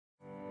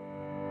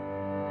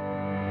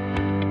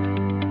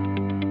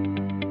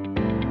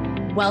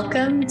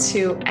Welcome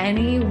to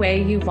Any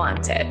Way You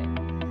Want It.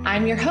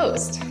 I'm your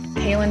host,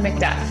 Kaylin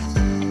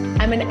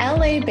McDuff. I'm an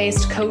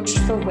LA-based coach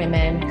for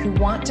women who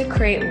want to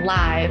create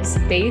lives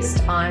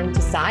based on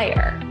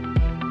desire.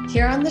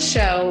 Here on the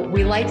show,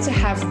 we like to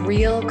have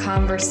real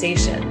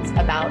conversations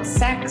about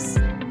sex,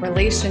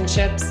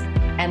 relationships,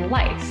 and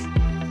life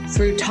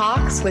through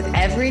talks with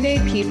everyday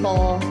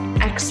people,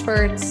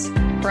 experts,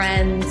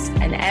 friends,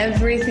 and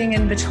everything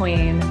in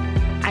between.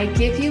 I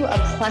give you a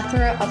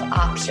plethora of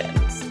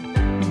options,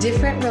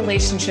 different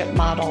relationship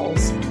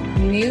models,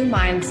 new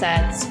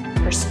mindsets,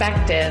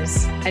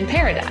 perspectives, and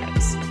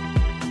paradigms.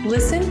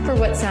 Listen for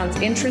what sounds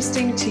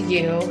interesting to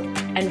you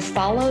and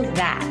follow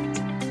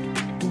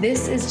that.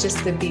 This is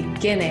just the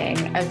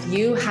beginning of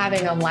you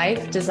having a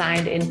life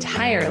designed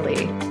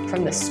entirely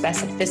from the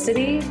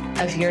specificity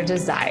of your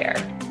desire.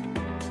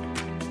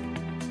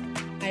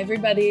 Hi,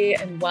 everybody,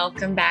 and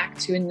welcome back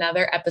to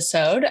another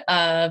episode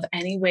of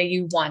Any Way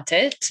You Want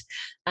It.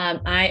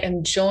 I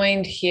am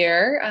joined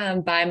here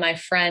by my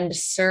friend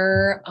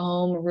Sir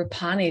Om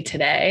Rupani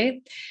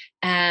today.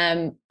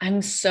 I'm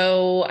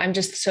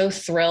just so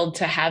thrilled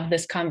to have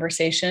this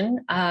conversation.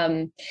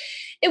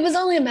 It was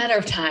only a matter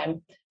of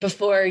time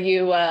before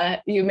you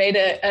made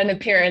an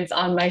appearance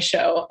on my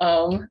show,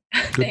 Om.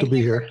 Good to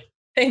be here.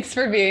 Thanks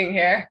for being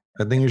here.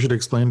 I think you should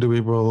explain to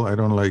people I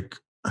don't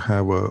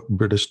have a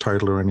British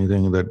title or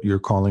anything, that you're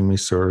calling me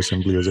sir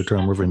simply as a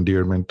term of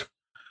endearment.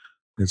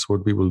 It's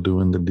what people do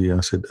in the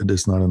DS. It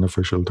is not an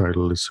official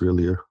title. It's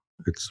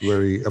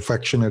very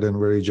affectionate and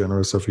very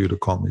generous of you to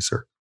call me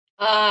sir.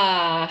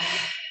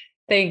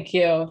 Thank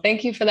you.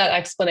 Thank you for that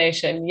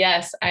explanation.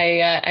 Yes,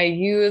 I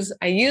use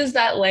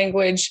that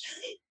language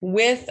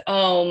with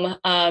Om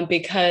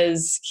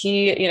because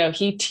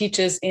he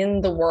teaches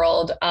in the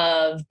world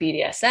of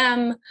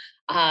BDSM.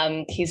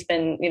 He's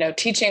been,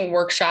 teaching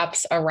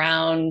workshops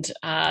around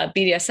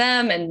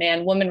BDSM and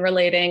man-woman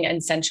relating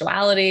and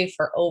sensuality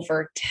for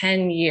over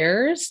 10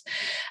 years.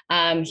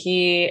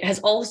 He has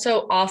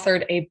also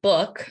authored a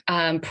book,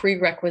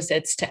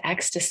 Prerequisites to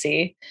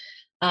Ecstasy,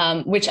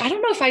 which I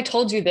don't know if I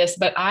told you this,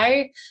 but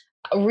I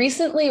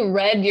recently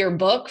read your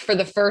book for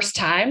the first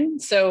time.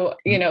 So,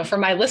 for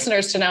my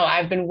listeners to know,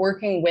 I've been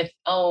working with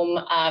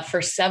Om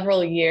for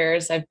several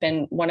years. I've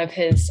been one of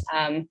his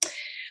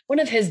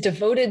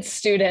devoted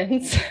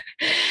students.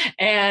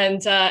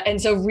 And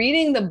so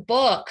reading the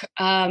book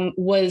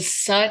was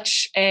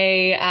such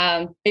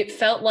it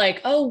felt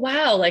like, oh,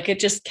 wow, like it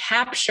just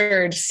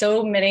captured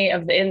so many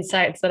of the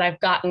insights that I've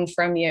gotten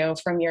from you,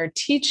 from your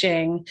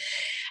teaching.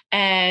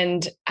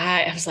 And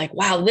I was like,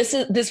 wow,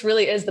 this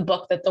really is the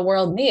book that the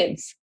world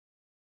needs.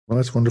 Well,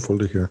 that's wonderful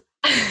to hear.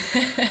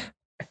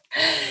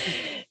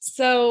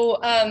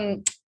 So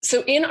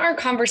in our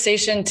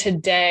conversation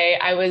today,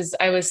 I was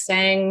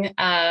saying,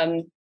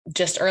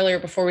 just earlier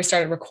before we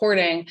started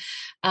recording,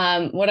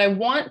 what I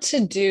want to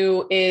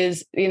do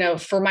is,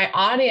 for my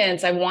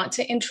audience, I want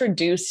to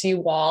introduce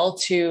you all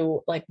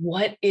to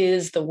what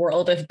is the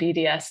world of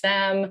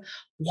BDSM?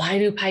 Why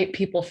do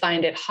people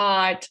find it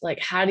hot?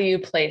 How do you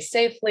play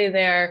safely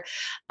there?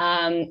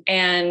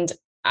 And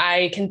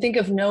I can think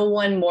of no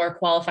one more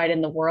qualified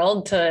in the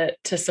world to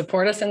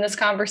support us in this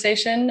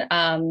conversation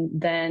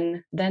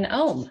than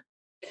Om.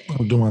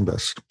 I'll do my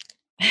best.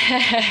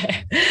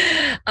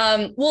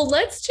 Well,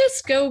 let's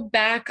just go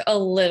back a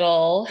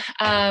little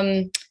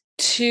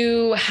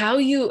to how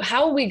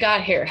we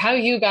got here, how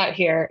you got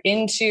here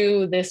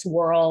into this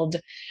world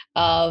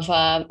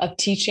of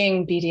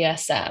teaching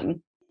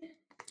BDSM.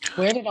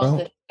 Where did all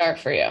this start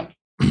for you?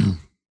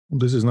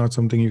 This is not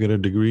something you get a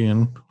degree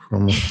in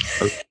from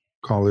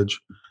college.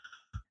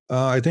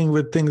 I think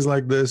with things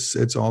like this,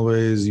 it's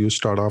always you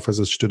start off as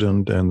a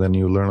student and then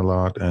you learn a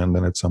lot, and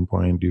then at some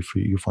point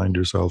you find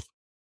yourself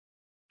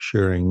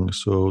sharing.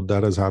 So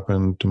that has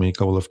happened to me a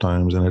couple of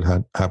times, and it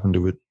had happened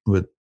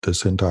with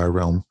this entire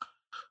realm.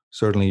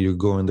 Certainly you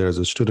go in there as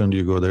a student,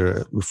 you go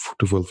there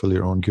to fulfill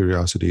your own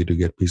curiosity, to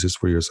get pieces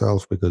for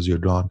yourself because you're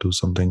drawn to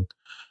something.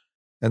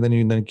 And then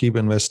you keep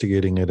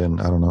investigating it.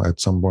 And I don't know, at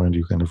some point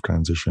you kind of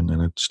transition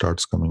and it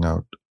starts coming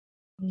out.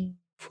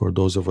 For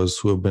those of us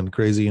who have been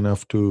crazy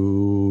enough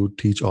to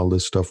teach all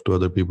this stuff to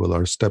other people,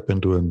 or step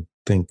into and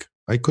think,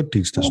 I could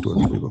teach this to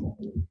other people.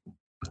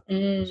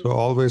 So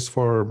always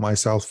for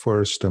myself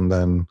first, and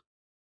then,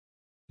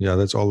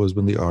 that's always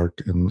been the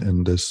art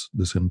in this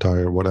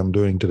entire, what I'm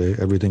doing today.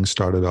 Everything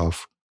started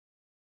off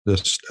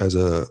just as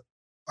I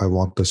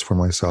want this for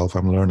myself.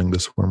 I'm learning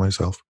this for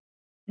myself,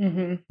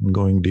 and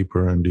going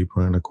deeper and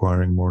deeper and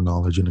acquiring more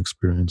knowledge and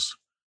experience,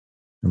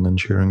 and then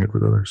sharing it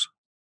with others.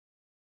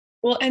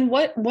 Well, and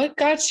what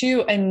got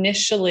you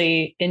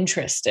initially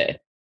interested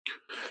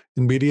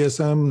in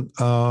BDSM?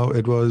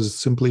 It was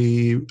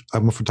simply,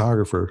 I'm a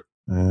photographer.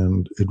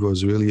 And it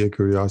was really a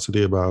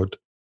curiosity about,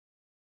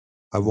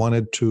 I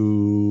loved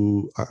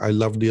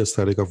the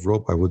aesthetic of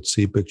rope. I would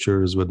see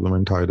pictures with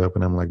women tied up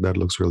and I'm like, that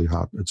looks really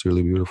hot. It's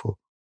really beautiful.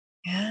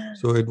 Yeah.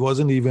 So it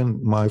wasn't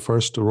even, my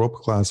first rope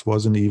class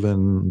wasn't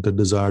even the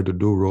desire to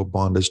do rope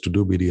bondage, to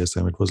do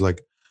BDSM. It was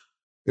like,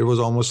 it was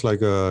almost like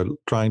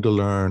trying to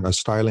learn a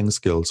styling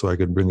skill so I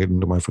could bring it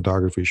into my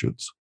photography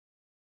shoots.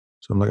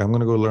 So I'm like, I'm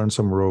going to go learn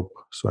some rope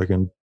so I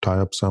can tie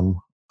up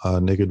some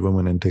naked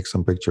women and take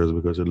some pictures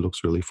because it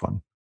looks really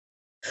fun.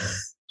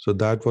 So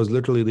that was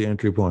literally the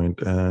entry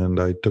point. And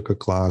I took a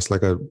class,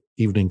 like a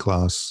evening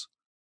class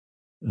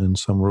in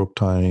some rope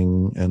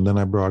tying. And then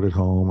I brought it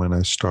home and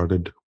I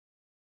started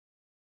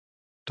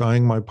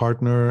tying my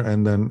partner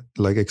and then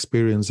like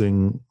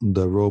experiencing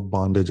the rope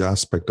bondage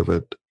aspect of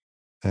it.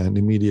 And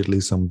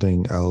immediately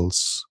something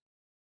else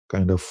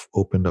kind of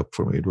opened up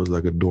for me. It was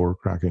like a door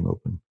cracking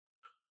open.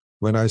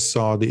 When I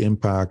saw the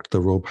impact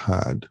the rope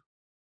had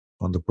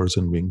on the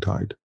person being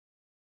tied,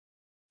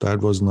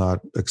 that was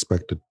not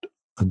expected.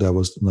 That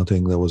was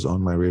nothing that was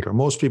on my radar.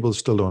 Most people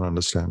still don't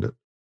understand it.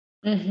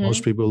 Mm-hmm.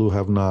 Most people who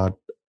have not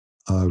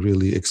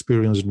really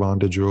experienced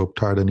bondage rope,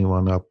 tied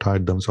anyone up,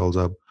 tied themselves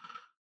up,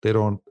 they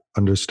don't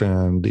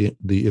understand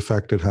the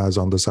effect it has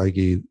on the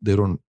psyche. They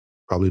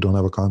probably don't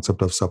have a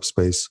concept of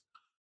subspace.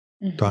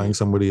 Mm-hmm. Tying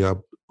somebody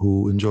up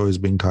who enjoys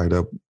being tied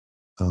up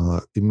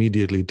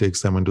immediately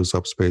takes them into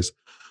subspace.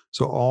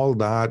 So all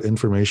that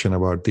information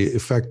about the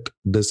effect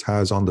this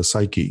has on the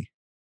psyche,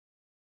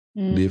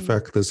 the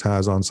effect this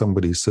has on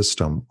somebody's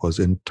system was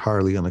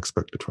entirely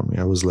unexpected for me.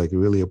 I was like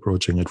really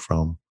approaching it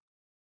from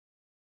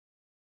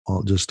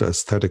just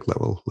aesthetic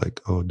level,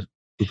 like, oh,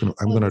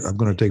 I'm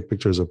gonna take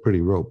pictures of pretty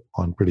rope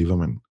on pretty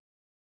women.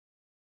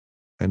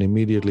 And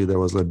immediately there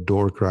was a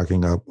door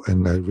cracking up,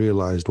 and I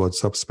realized what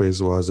subspace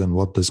was and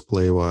what this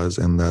play was,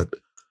 and that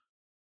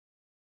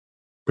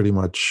pretty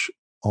much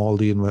all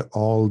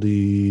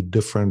the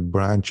different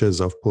branches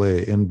of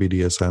play in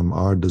BDSM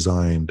are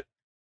designed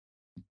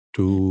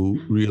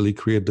to really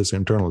create this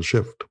internal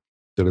shift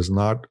that is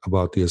not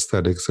about the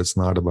aesthetics, it's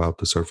not about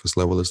the surface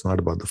level, it's not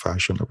about the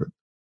fashion of it.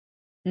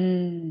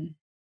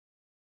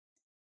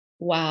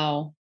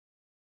 Wow.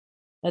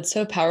 That's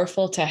so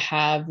powerful to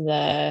have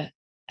the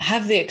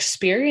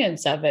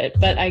experience of it.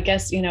 But I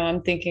guess,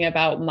 I'm thinking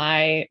about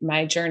my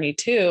journey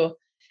too.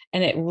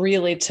 And it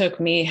really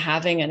took me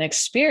having an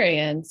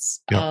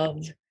experience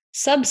of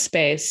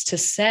subspace to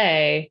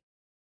say,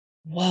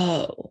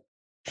 whoa.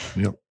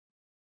 Yep.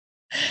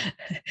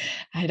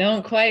 I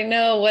don't quite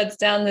know what's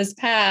down this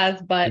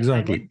path, but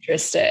exactly. I'm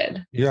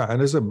interested. Yeah. And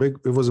it was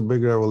a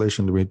big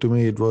revelation to me. To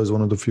me, it was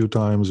one of the few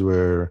times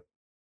where,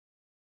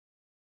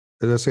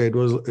 as I say, it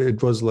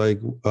was like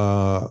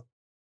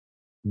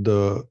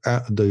the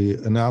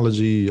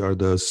analogy or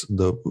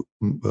the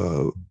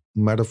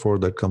metaphor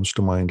that comes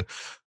to mind.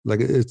 Like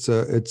it's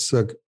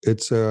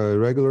a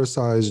regular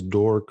sized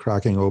door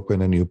cracking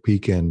open and you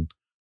peek in,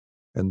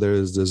 and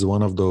there's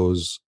one of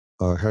those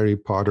Harry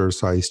Potter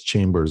sized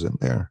chambers in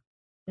there.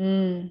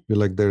 You're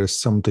like, there is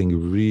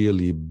something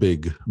really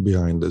big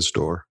behind this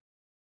door.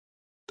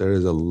 There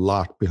is a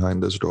lot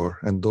behind this door.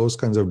 And those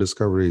kinds of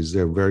discoveries,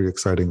 they're very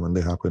exciting when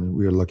they happen.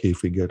 We are lucky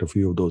if we get a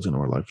few of those in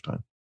our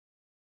lifetime.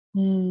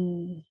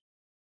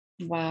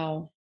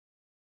 Wow.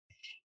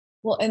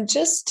 Well, and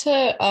just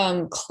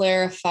to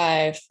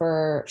clarify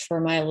for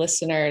my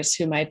listeners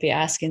who might be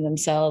asking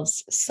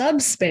themselves,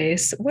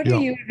 subspace, what are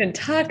you even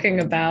talking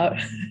about?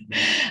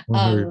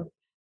 What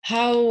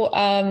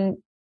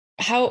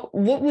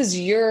was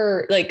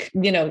your,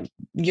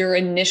 your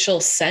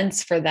initial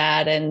sense for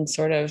that and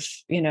sort of,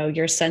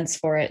 your sense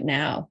for it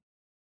now?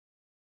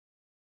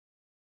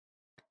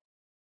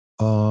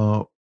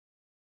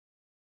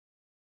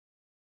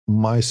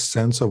 My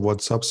sense of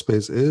what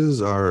subspace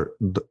is, or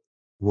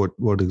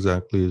what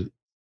exactly?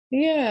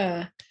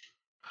 Yeah.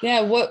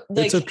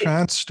 It's a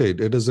trance state.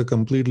 It is a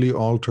completely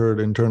altered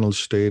internal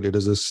state. It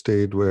is a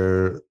state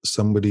where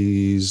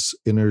somebody's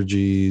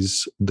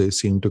energies, they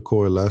seem to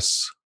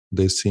coalesce.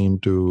 They seem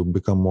to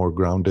become more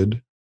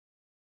grounded.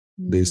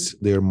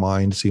 Their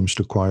mind seems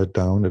to quiet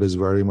down. It is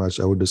very much,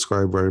 I would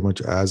describe very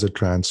much as a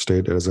trance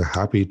state. It is a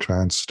happy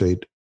trance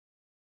state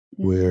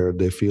where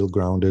they feel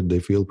grounded, they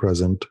feel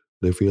present,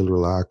 they feel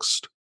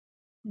relaxed.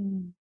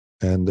 And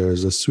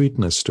there's a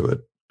sweetness to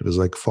it. It is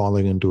like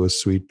falling into a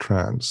sweet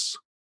trance.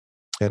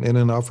 And in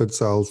and of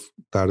itself,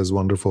 that is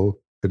wonderful.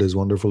 It is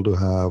wonderful to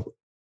have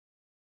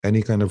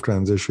any kind of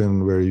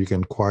transition where you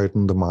can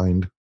quieten the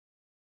mind,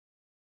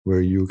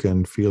 where you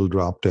can feel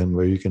dropped in,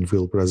 where you can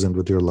feel present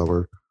with your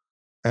lover.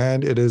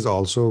 And it is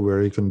also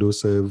very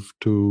conducive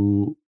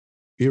to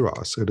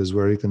eros. It is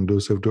very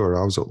conducive to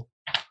arousal.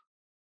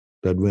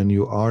 That when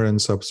you are in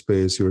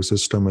subspace, your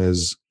system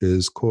is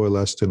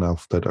coalesced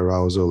enough that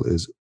arousal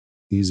is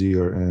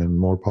easier and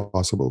more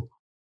possible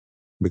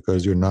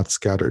because you're not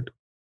scattered.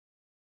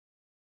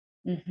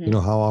 You know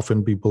how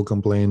often people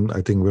complain,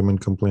 I think women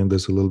complain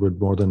this a little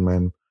bit more than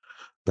men,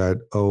 that,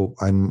 oh,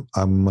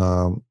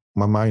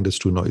 my mind is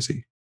too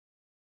noisy.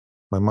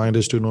 My mind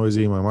is too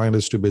noisy. My mind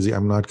is too busy.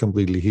 I'm not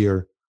completely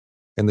here.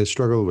 And they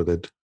struggle with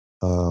it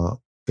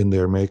in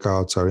their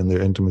makeouts or in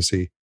their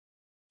intimacy.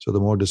 So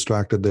the more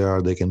distracted they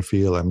are, they can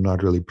feel, I'm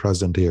not really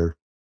present here.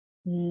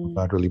 I'm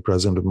not really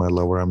present with my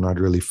lover. I'm not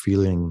really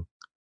feeling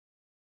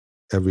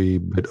every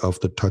bit of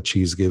the touch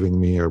he's giving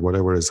me or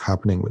whatever is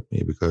happening with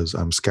me because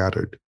I'm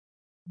scattered.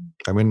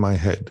 I'm in my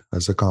head.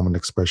 That's a common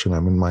expression.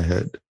 I'm in my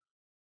head.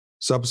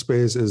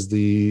 Subspace is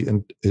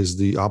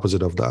the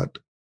opposite of that.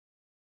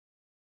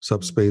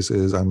 Subspace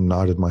is I'm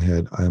not in my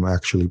head. I am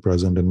actually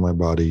present in my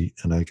body,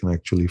 and I can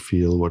actually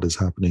feel what is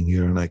happening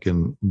here, and I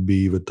can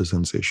be with the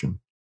sensation.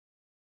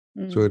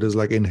 So it is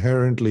like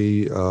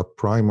inherently a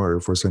primer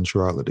for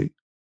sensuality,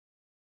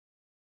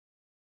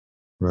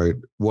 right?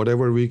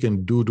 Whatever we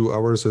can do to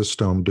our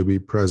system to be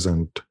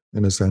present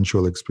in a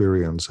sensual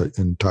experience,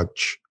 in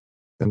touch,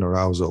 in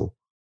arousal,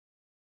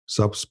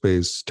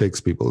 subspace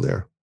takes people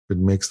there. It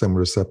makes them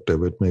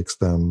receptive. It makes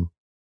them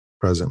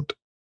present.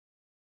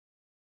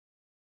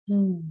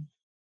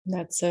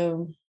 That's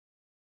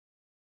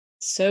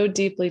so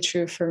deeply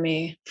true for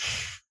me,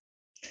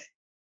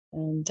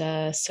 and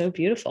so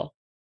beautiful.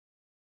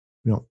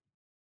 You know,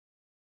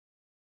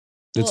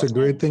 it's a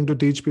great thing to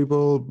teach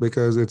people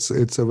because it's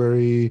a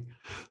very,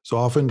 so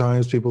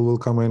oftentimes people will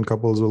come in,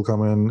 couples will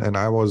come in, and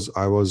I was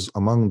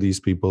among these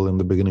people in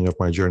the beginning of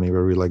my journey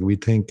where we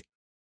think,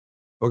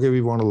 okay,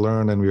 we want to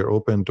learn and we are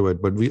open to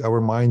it, but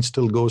our mind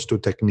still goes to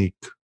technique.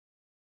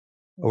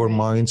 Our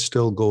mind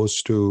still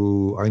goes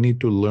to, I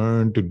need to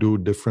learn to do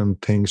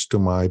different things to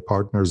my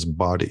partner's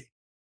body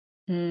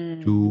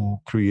to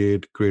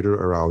create greater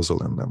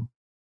arousal in them,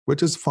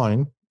 which is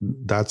fine.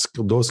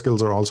 Those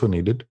skills are also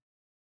needed,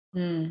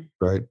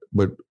 right?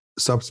 But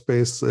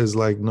subspace is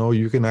like, no,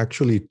 you can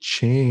actually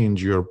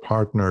change your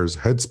partner's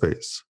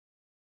headspace.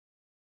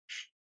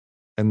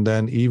 And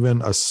then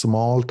even a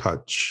small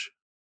touch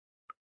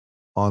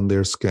on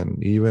their skin,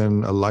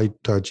 even a light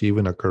touch,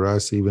 even a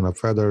caress, even a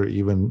feather,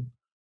 even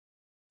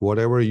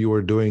whatever you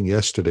were doing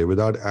yesterday,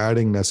 without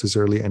adding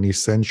necessarily any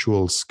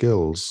sensual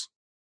skills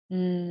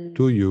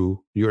to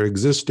you, your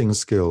existing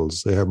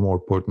skills, they have more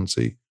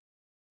potency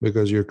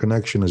because your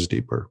connection is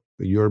deeper.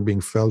 You're being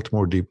felt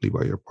more deeply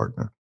by your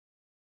partner.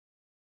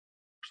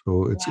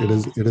 So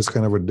it is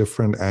kind of a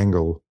different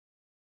angle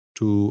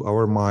to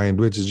our mind,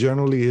 which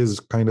generally is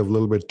kind of a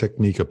little bit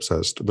technique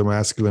obsessed. The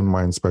masculine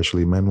mind,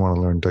 especially, men want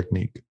to learn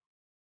technique.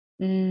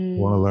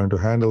 Want to learn to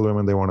handle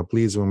women, they want to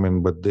please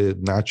women, but they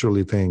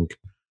naturally think,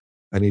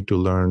 I need to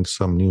learn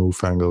some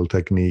newfangled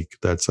technique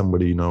that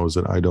somebody knows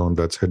that I don't,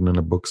 that's hidden in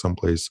a book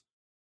someplace,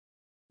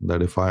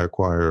 that if I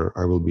acquire,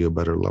 I will be a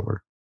better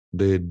lover.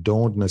 They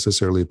don't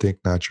necessarily think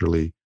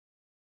naturally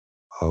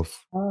of,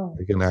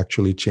 I can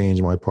actually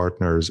change my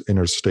partner's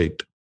inner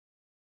state.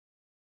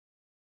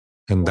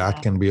 And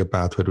that can be a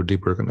pathway to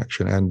deeper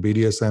connection. And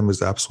BDSM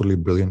is absolutely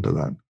brilliant at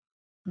that.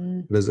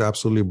 It is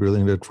absolutely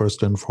brilliant at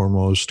first and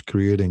foremost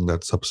creating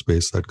that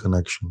subspace, that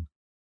connection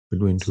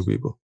between two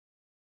people.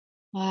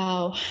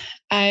 Wow.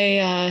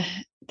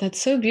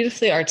 That's so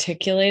beautifully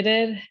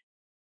articulated.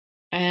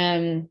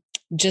 And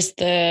just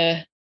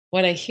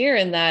what I hear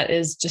in that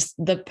is just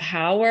the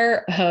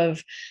power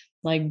of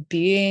like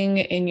being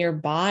in your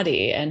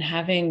body and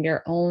having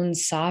your own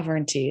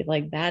sovereignty.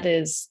 Like that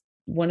is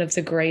one of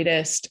the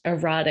greatest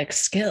erotic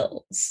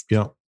skills.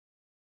 Yeah,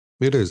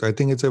 it is. I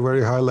think it's a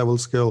very high level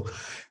skill.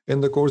 In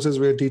the courses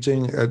we're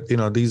teaching,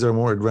 these are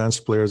more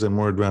advanced players and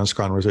more advanced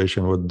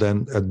conversation. But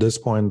then at this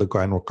point, the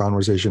kind of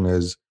conversation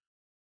is,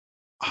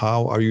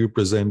 how are you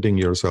presenting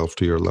yourself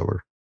to your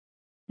lover?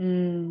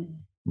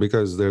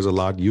 Because there's a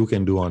lot you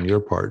can do on your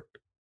part,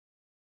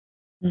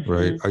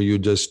 right? Are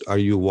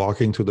you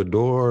walking through the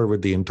door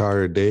with the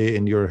entire day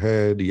in your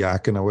head,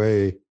 yakking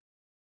away,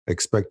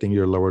 expecting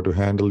your lover to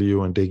handle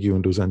you and take you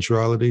into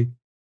sensuality?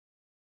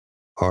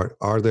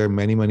 Are there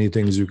many, many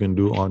things you can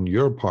do on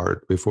your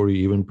part before you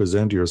even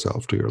present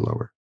yourself to your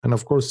lover? And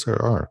of course there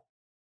are.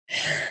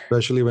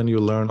 Especially when you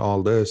learn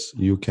all this,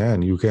 you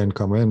can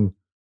come in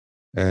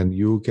and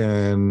you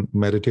can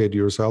meditate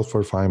yourself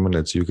for 5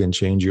 minutes. You can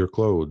change your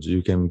clothes.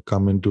 You can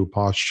come into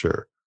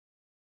posture.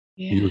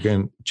 You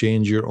can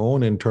change your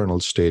own internal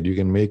state. You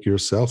can make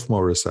yourself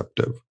more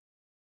receptive.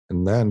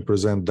 And then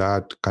present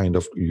that kind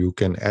of, you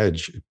can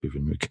edge,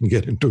 even we can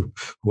get into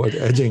what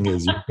edging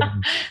is.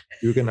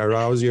 You can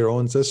arouse your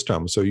own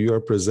system. So you are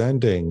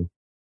presenting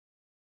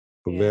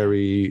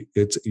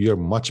you're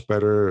much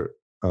better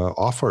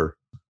offer.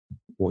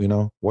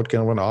 What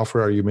kind of an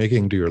offer are you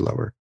making to your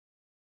lover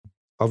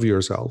of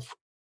yourself?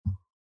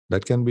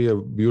 That can be a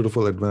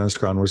beautiful advanced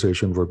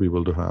conversation for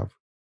people to have.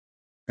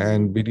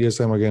 And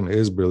BDSM, again,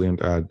 is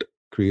brilliant at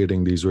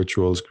creating these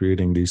rituals,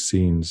 creating these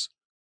scenes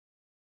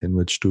in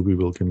which two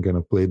people can kind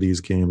of play these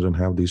games and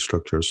have these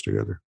structures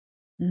together.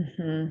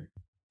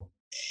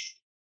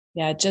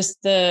 Yeah,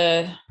 just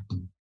the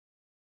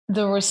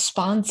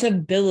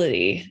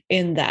responsibility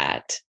in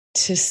that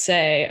to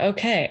say,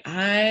 okay,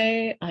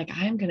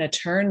 I'm going to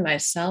turn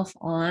myself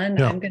on.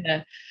 I'm going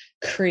to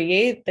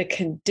create the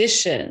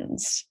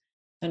conditions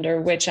under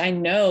which I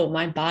know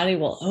my body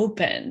will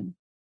open,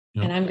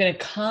 and I'm going to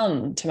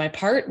come to my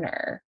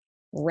partner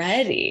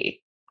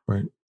ready.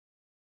 Right.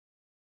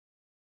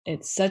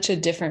 It's such a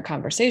different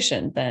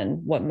conversation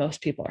than what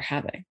most people are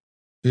having.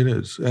 It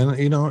is. And,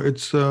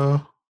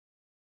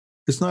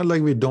 it's not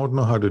like we don't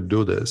know how to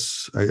do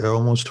this. I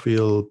almost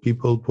feel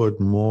people put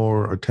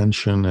more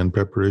attention and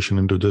preparation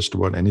into just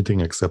about anything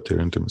except their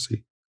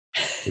intimacy.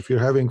 If you're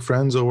having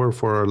friends over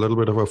for a little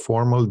bit of a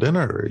formal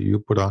dinner, you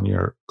put on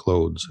your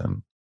clothes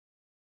and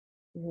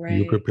you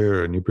Right.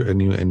 prepare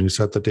and you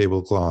set the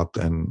tablecloth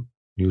and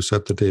you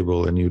set the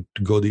table and you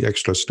go the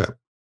extra step.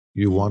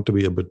 You Mm. want to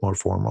be a bit more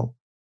formal.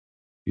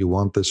 You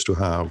want this to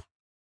have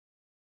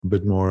a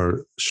bit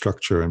more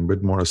structure and a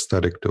bit more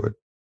aesthetic to it.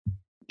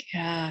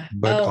 Yeah.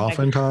 But Oh my God.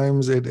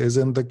 oftentimes it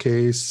isn't the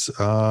case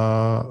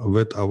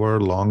with our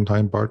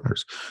longtime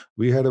partners.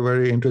 We had a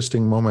very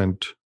interesting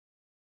moment.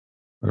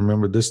 I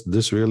remember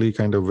this really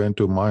kind of went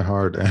to my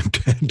heart and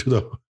to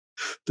the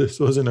this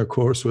was in a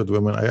course with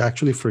women. I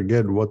actually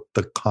forget what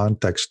the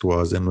context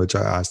was in which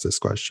I asked this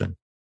question.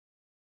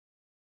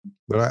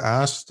 But I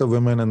asked the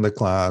women in the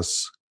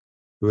class,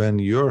 when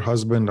your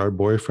husband or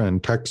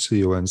boyfriend texts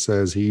you and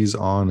says he's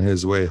on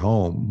his way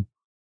home,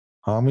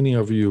 how many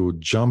of you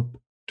jump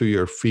to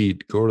your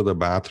feet, go to the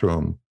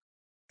bathroom,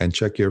 and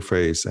check your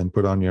face and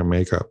put on your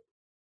makeup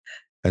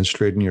and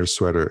straighten your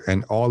sweater?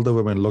 And all the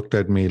women looked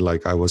at me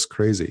like I was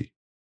crazy.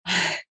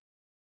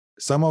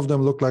 Some of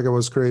them looked like I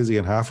was crazy,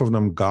 and half of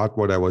them got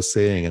what I was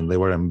saying and they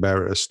were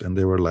embarrassed and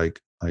they were like,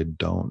 I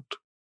don't.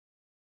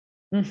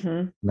 Mm-hmm.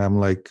 And I'm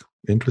like,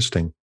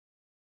 interesting.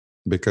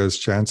 Because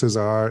chances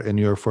are in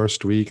your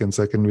first week and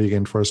second week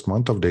and first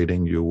month of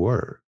dating, you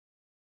were.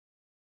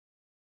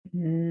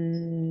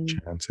 Mm.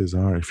 Chances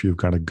are, if you've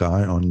got a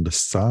guy on the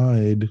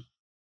side,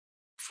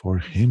 for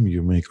him,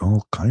 you make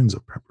all kinds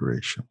of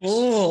preparations.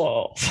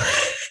 Oh.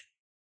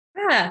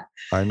 Yeah.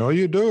 I know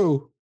you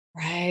do.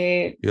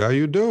 Right. Yeah,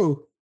 you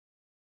do.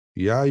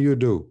 Yeah, you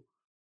do.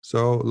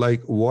 So,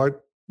 like,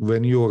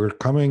 when you are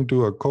coming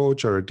to a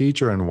coach or a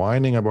teacher and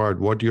whining about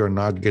what you're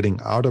not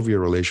getting out of your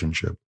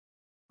relationship,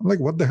 I'm like,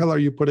 what the hell are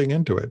you putting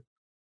into it?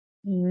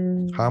 How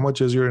Mm. much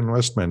is your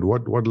investment?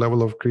 What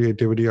level of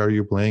creativity are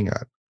you playing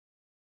at?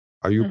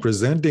 Are you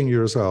presenting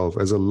yourself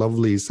as a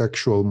lovely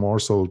sexual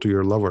morsel to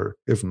your lover?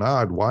 If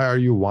not, why are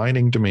you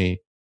whining to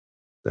me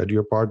that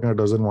your partner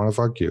doesn't want to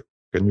fuck you?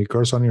 Can we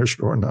curse on your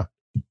show or not?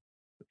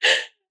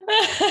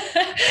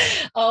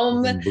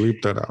 um,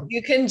 Bleep that out.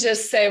 you can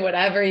just say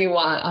whatever you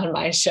want on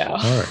my show. All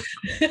right.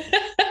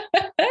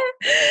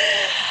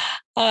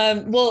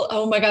 Well,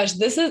 oh my gosh,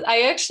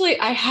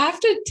 I have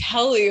to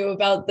tell you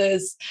about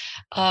this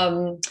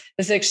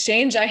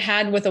exchange I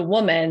had with a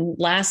woman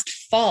last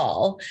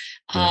fall.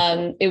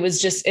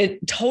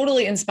 It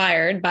totally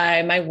inspired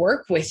by my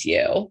work with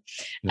you.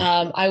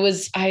 Yeah.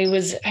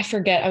 I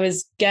forget, I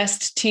was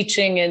guest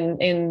teaching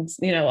in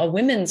a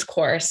women's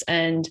course,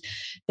 and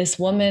this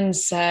woman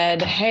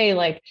said, hey,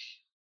 like,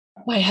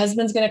 my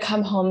husband's going to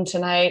come home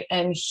tonight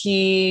and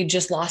he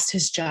just lost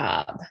his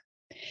job.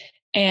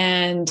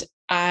 And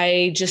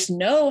I just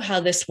know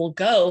how this will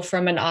go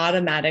from an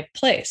automatic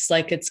place.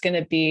 Like, it's going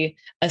to be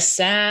a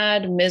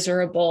sad,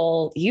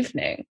 miserable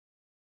evening.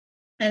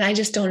 And I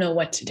just don't know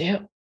what to do.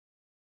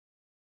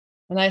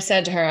 And I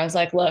said to her, I was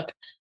like, look,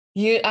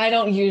 I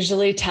don't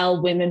usually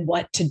tell women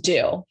what to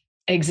do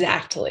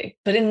exactly.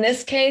 But in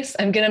this case,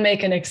 I'm going to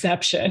make an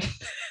exception.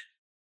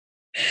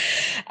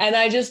 And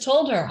I just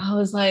told her, I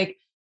was like,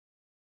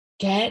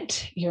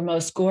 get your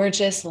most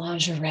gorgeous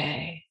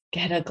lingerie,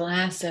 get a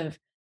glass of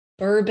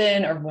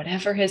bourbon or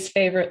whatever his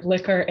favorite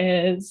liquor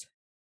is,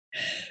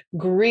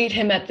 greet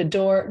him at the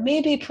door,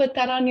 maybe put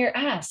that on your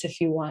ass if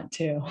you want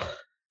to.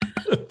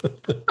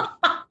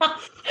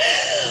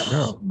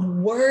 Yeah.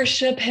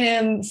 Worship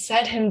him,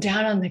 set him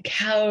down on the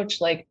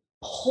couch, like,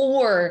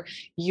 pour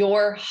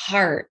your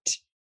heart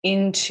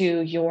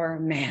into your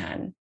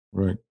man.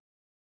 Right.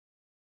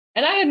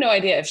 And I had no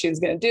idea if she was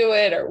going to do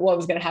it or what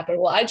was going to happen.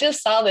 Well, I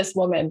just saw this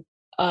woman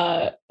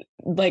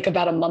like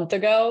about a month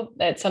ago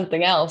at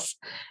something else.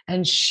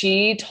 And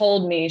she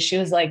told me, she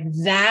was like,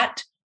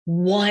 that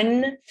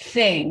one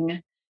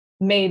thing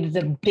made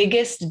the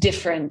biggest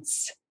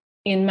difference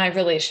in my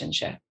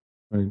relationship.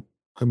 Right.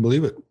 I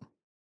believe it.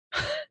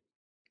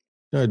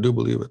 Yeah, I do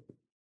believe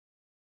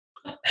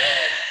it.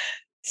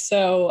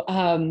 So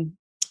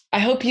I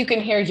hope you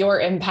can hear your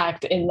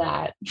impact in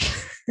that.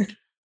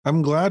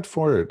 I'm glad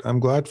for it. I'm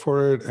glad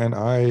for it. And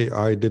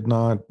I did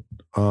not,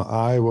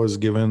 I was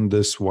given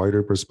this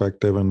wider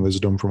perspective and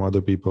wisdom from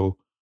other people.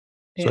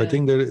 So I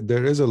think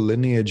there is a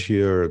lineage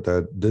here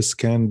that this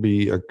can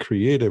be a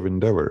creative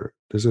endeavor.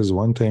 This is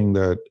one thing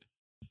that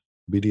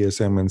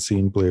BDSM and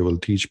scene play will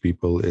teach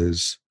people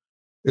is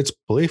it's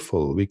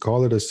playful. We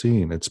call it a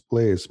scene. It's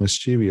play. It's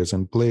mischievous,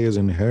 and play is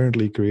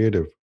inherently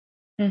creative.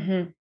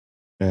 Mm-hmm.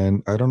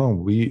 And I don't know,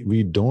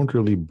 we don't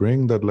really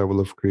bring that level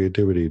of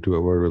creativity to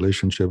our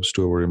relationships,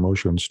 to our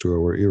emotions, to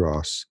our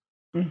eros.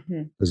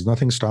 Mm-hmm. There's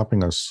nothing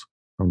stopping us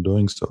from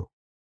doing so.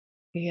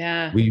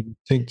 Yeah. We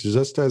think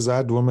just as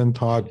that woman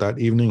thought that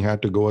evening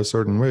had to go a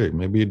certain way,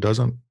 maybe it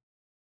doesn't.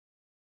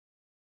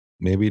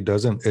 Maybe it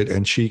doesn't.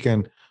 And she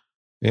can,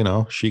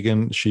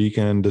 she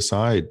can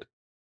decide,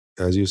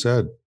 as you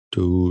said,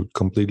 to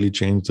completely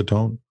change the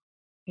tone.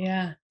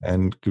 Yeah.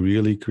 And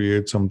really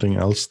create something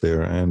else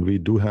there. And we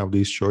do have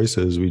these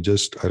choices. We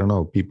just, I don't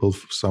know, people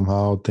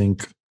somehow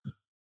think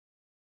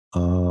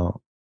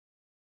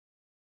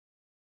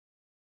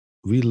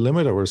we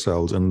limit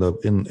ourselves in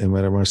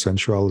whenever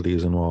sensuality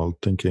is involved,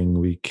 thinking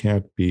we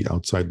can't be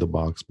outside the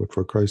box. But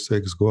for Christ's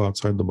sakes, go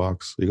outside the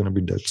box. You're going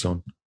to be dead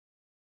soon.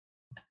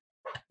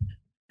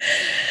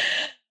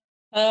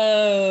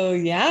 Oh,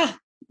 yeah.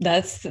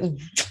 Isn't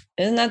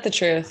that the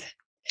truth?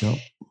 Yep.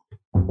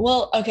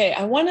 Well, okay.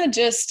 I want to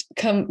just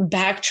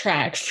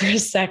backtrack for a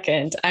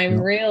second.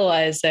 I'm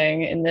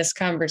realizing in this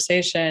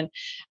conversation,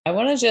 I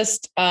want to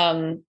just,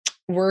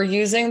 we're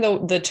using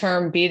the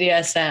term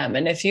BDSM.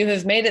 And if you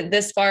have made it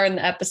this far in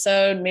the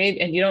episode,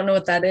 and you don't know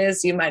what that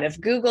is, you might have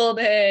Googled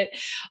it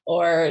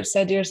or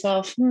said to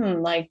yourself,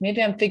 like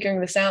maybe I'm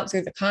figuring this out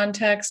through the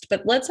context,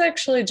 but let's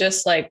actually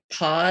just like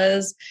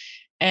pause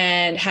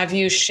and have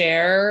you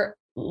share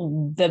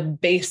the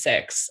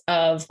basics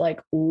of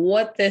like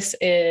what this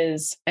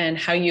is and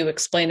how you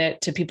explain it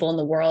to people in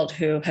the world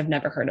who have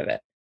never heard of it.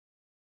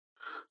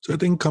 So I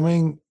think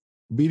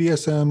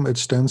BDSM, it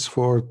stands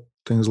for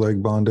things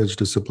like bondage,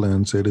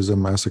 discipline,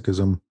 sadism,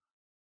 masochism.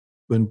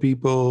 When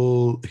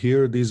people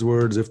hear these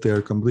words, if they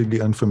are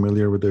completely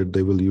unfamiliar with it,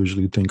 they will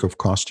usually think of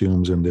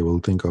costumes and they will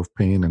think of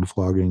pain and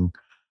flogging,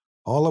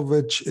 all of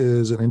which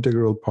is an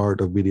integral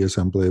part of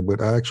BDSM play.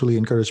 But I actually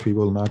encourage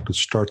people not to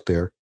start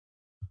there.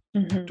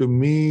 Mm-hmm. To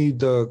me,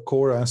 the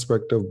core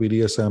aspect of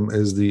BDSM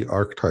is the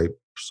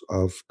archetypes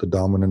of the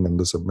dominant and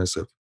the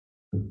submissive.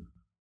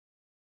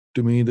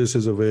 To me, this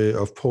is a way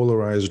of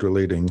polarized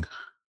relating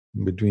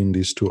between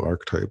these two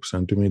archetypes.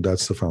 And to me,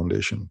 that's the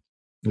foundation.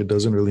 It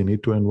doesn't really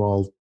need to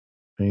involve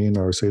pain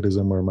or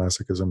sadism or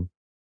masochism.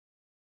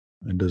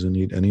 It doesn't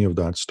need any of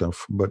that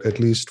stuff. But at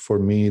least for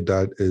me,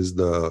 that is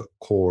the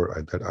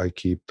core that I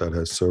keep that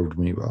has served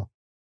me well.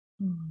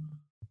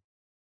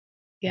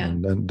 Yeah.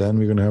 And then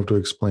we're going to have to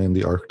explain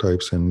the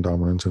archetypes and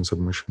dominance and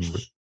submission.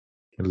 But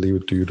I'll leave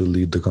it to you to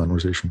lead the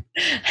conversation.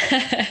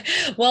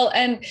 Well,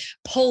 and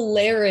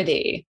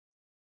polarity.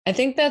 I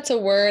think that's a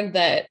word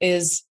that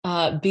is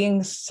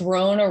being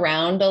thrown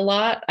around a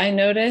lot, I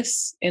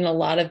notice, in a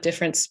lot of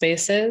different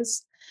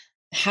spaces.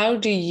 How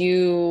do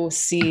you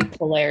see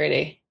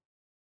polarity?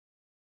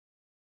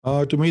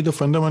 To me, the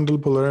fundamental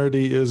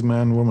polarity is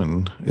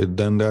man-woman.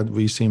 Then that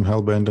we seem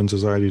hell-bent in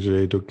society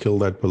today to kill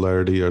that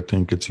polarity or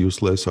think it's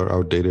useless or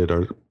outdated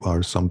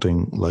or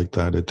something like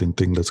that. I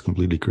think that's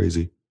completely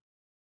crazy.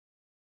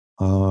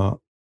 The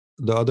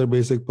other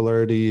basic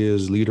polarity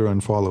is leader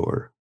and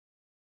follower.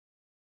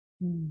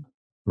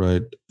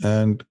 Right.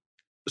 And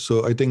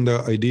so I think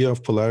the idea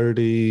of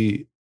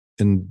polarity,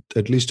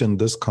 at least in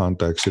this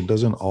context, it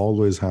doesn't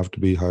always have to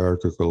be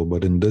hierarchical,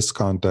 but in this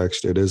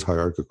context, it is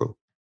hierarchical.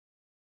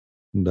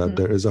 That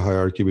there is a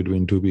hierarchy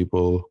between two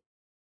people,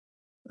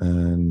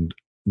 and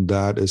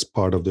that is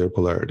part of their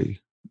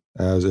polarity,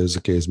 as is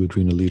the case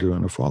between a leader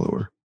and a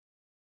follower.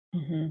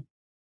 Mm-hmm.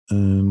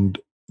 And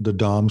the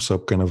Dom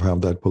sub kind of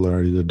have that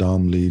polarity. The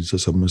Dom leads, the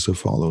submissive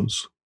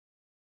follows.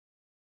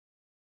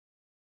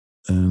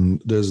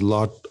 And there's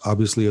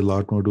obviously a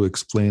lot more to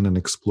explain and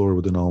explore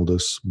within all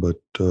this,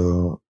 but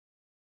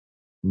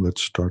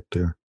let's start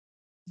there.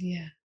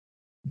 Yeah.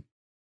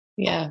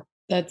 Yeah.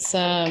 That's,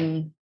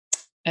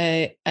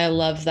 I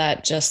love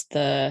that, just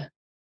the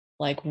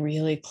like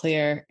really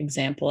clear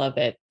example of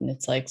it. And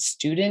it's like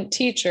student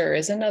teacher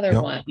is another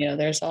one,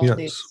 there's all of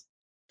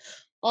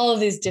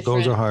these different.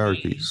 Those are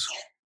hierarchies.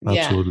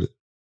 Absolutely.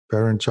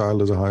 Parent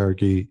child is a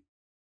hierarchy.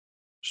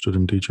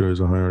 Student teacher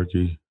is a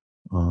hierarchy.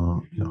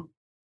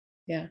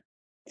 Yeah.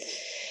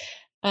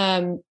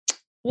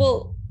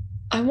 Well,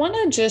 I want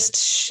to just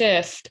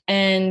shift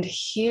and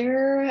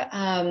hear,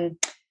 I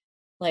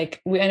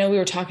know we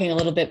were talking a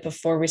little bit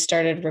before we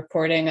started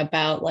recording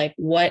about like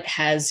what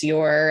has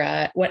your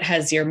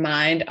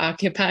mind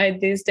occupied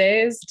these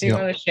days? Do you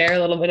want to share a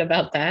little bit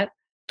about that?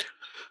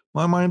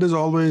 My mind is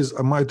always,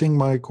 I think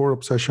my core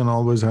obsession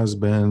always has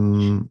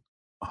been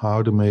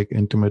how to make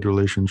intimate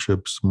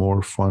relationships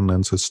more fun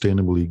and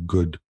sustainably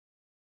good.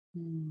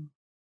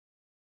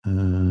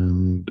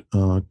 And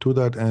to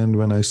that end,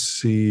 when I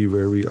see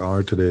where we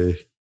are today,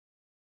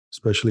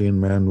 especially in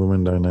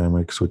man-woman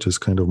dynamics, which is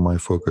kind of my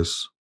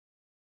focus,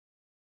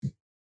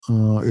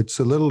 it's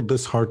a little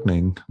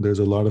disheartening. There's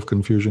a lot of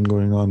confusion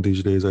going on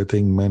these days. I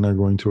think men are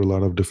going through a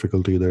lot of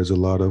difficulty. There's a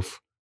lot of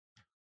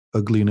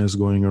ugliness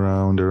going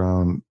around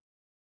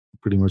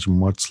pretty much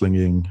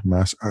mudslinging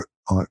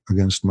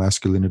against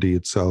masculinity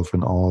itself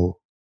in all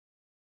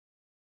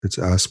its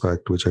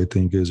aspect, which I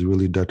think is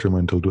really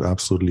detrimental to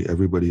absolutely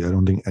everybody. I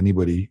don't think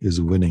anybody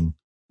is winning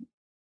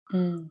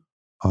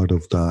out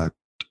of that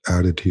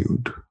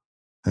attitude.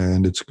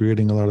 And it's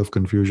creating a lot of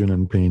confusion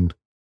and pain.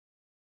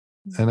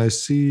 And I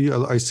see a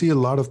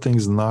lot of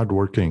things not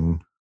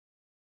working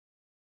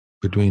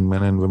between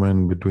men and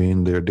women,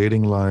 between their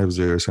dating lives,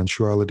 their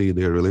sensuality,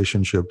 their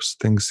relationships.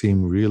 Things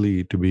seem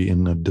really to be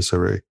in a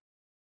disarray.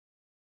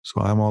 So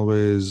I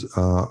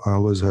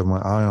always have my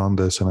eye on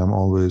this, and I'm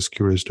always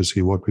curious to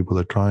see what people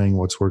are trying,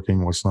 what's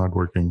working, what's not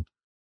working.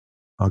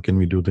 How can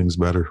we do things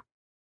better?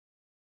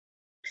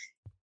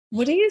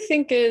 What do you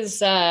think is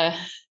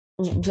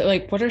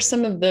what are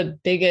some of the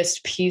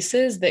biggest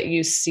pieces that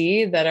you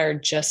see that are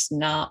just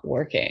not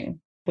working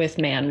with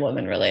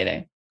man-woman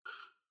relating?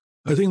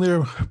 I think there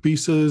are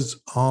pieces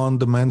on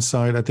the men's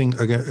side. I think,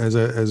 again,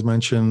 as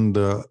mentioned,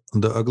 the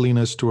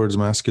ugliness towards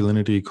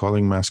masculinity,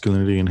 calling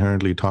masculinity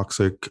inherently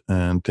toxic,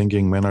 and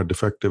thinking men are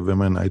defective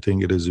women. I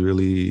think it is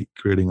really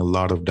creating a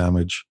lot of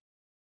damage,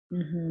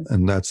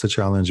 and that's the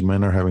challenge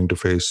men are having to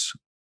face,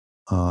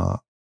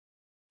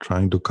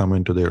 trying to come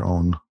into their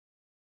own.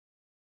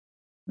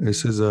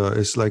 It's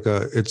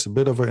a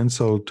bit of an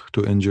insult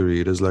to injury.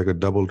 It is like a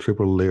double,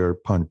 triple layer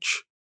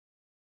punch.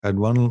 At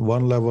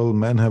one level,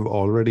 men have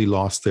already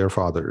lost their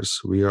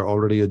fathers. We are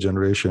already a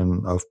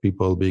generation of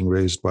people being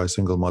raised by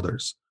single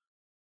mothers.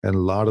 And a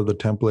lot of the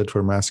template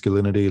for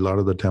masculinity, a lot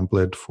of the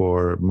template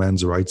for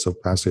men's rites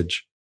of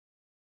passage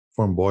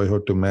from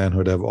boyhood to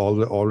manhood have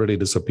already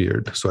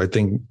disappeared. So I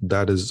think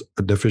that is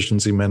a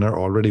deficiency men are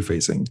already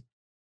facing.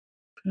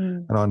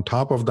 And on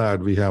top of that,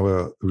 we have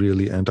a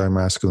really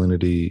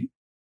anti-masculinity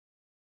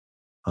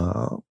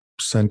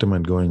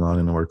sentiment going on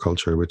in our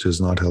culture, which is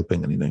not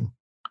helping anything.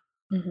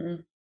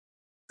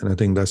 And I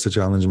think that's the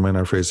challenge men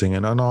are facing.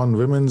 And on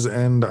women's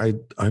end, I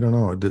don't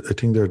know. I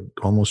think there are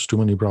almost too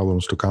many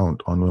problems to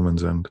count on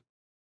women's end.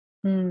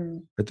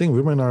 I think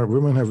women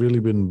have really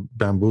been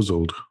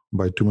bamboozled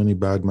by too many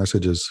bad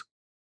messages.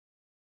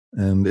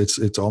 And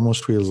it's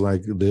almost feels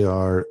like they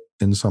are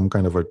in some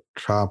kind of a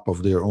trap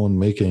of their own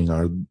making,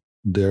 or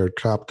their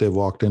trap they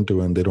walked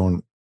into and they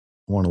don't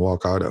want to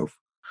walk out of.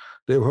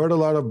 They've heard a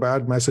lot of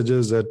bad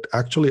messages that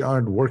actually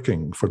aren't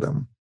working for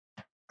them.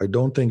 I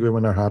don't think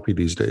women are happy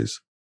these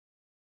days.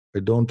 I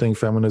don't think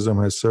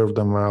feminism has served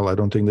them well. I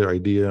don't think their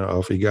idea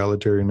of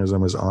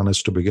egalitarianism is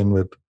honest to begin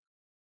with.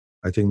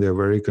 I think they're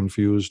very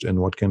confused in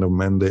what kind of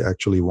men they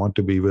actually want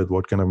to be with,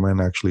 what kind of men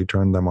actually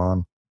turn them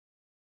on.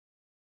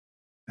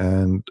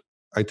 And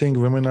I think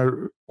women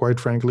are, quite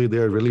frankly, they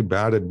are really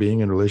bad at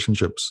being in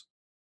relationships.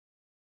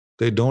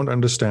 They don't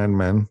understand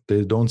men.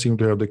 They don't seem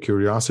to have the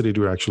curiosity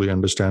to actually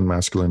understand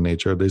masculine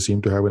nature. They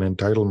seem to have an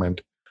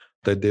entitlement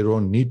that they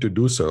don't need to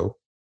do so.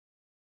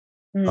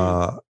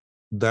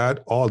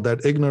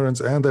 That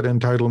ignorance and that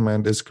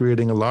entitlement is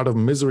creating a lot of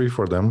misery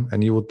for them.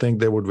 And you would think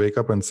they would wake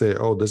up and say,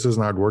 oh, this is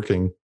not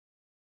working.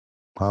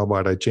 How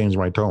about I change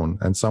my tone?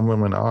 And some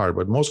women are,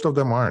 but most of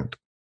them aren't.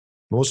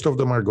 Most of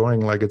them are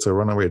going like it's a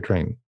runaway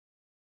train.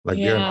 Like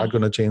they're not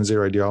going to change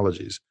their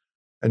ideologies.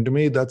 And to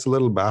me, that's a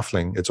little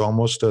baffling. It's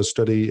almost a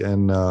study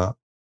in kind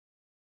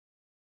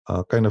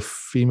of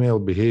female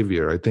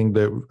behavior. I think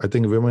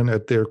women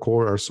at their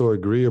core are so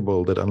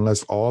agreeable that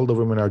unless all the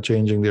women are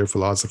changing their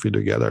philosophy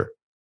together,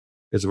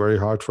 it's very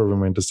hard for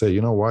women to say,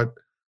 you know what,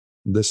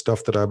 this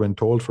stuff that I've been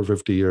told for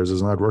 50 years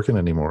is not working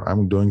anymore.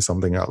 I'm doing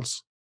something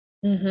else.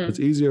 It's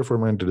easier for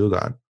men to do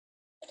that.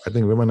 I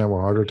think women have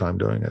a harder time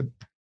doing it.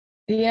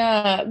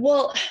 Yeah.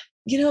 Well,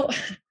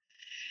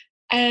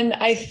 and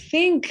I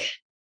think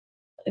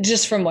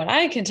just from what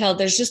I can tell,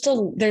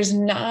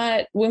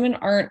 women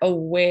aren't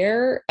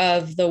aware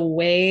of the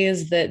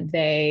ways that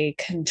they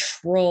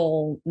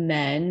control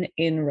men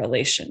in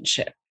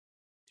relationship.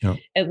 Yeah.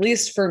 At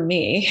least for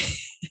me,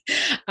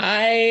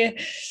 I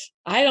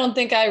don't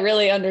think I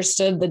really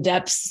understood the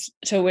depths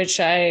to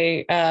which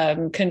I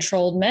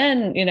controlled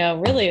men,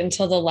 really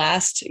until the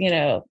last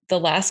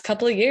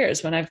couple of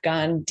years when I've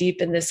gone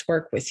deep in this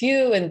work with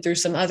you and through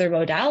some other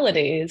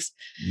modalities.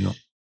 Yeah.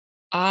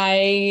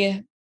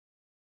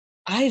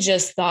 I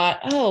just thought,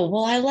 oh,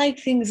 well, I like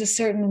things a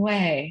certain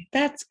way.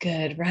 That's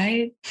good,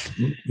 right?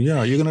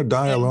 Yeah, you're going to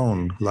die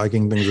alone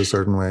liking things a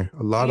certain way.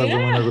 A lot of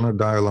women are going to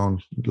die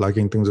alone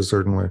liking things a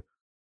certain way.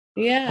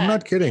 Yeah. I'm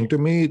not kidding. To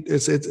me,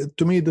 this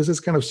has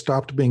kind of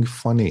stopped being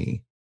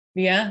funny.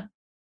 Yeah.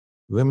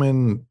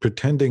 Women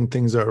pretending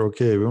things are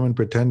okay. Women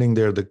pretending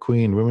they're the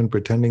queen. Women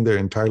pretending they're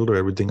entitled to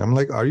everything. I'm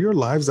like, are your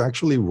lives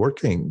actually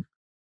working?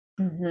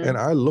 And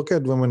I look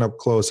at women up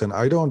close and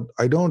I don't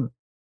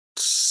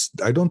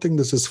think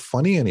this is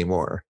funny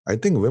anymore. I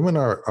think women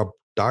are up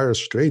dire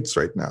straits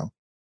right now.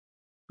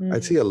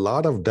 I see a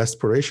lot of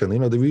desperation.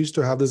 We used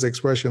to have this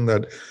expression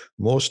that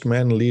most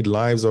men lead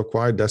lives of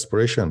quiet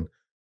desperation.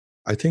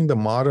 I think the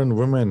modern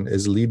woman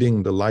is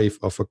leading the life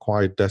of a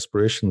quiet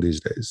desperation these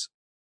days.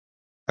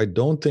 I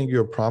don't think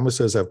your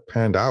promises have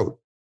panned out.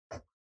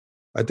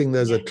 I think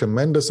there's a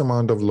tremendous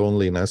amount of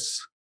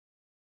loneliness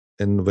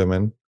in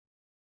women.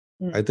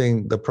 I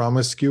think the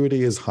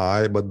promiscuity is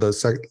high, but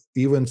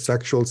even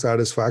sexual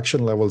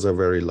satisfaction levels are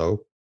very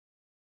low.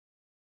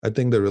 I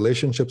think the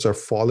relationships are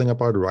falling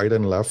apart right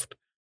and left,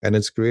 and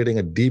it's creating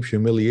a deep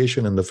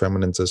humiliation in the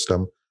feminine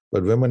system.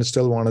 But women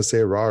still want to say,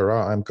 rah,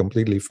 rah, I'm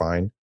completely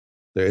fine.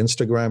 Their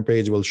Instagram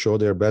page will show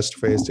their best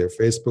face. Their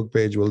Facebook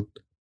page will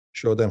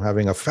show them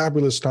having a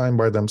fabulous time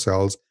by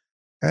themselves.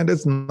 And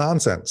it's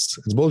nonsense.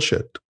 It's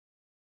bullshit.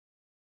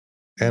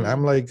 And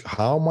I'm like,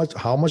 how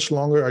much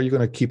longer are you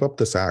going to keep up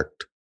this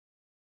act?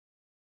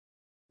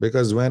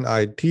 Because when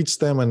I teach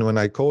them and when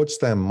I coach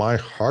them, my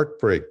heart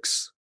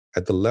breaks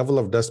at the level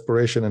of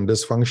desperation and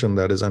dysfunction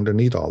that is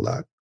underneath all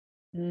that.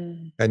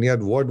 And yet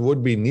what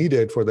would be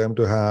needed for them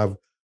to have,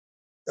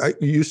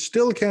 you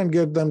still can't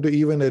get them to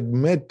even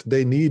admit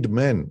they need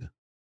men.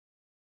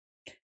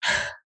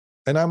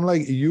 And I'm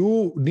like,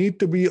 you need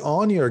to be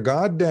on your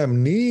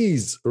goddamn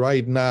knees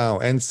right now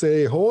and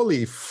say,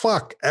 holy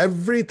fuck,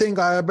 everything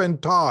I have been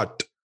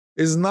taught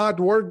is not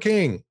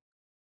working.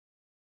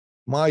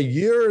 My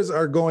years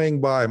are going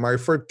by. My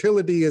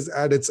fertility is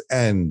at its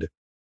end.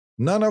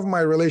 None of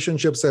my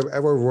relationships have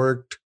ever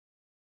worked.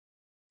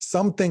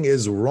 Something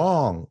is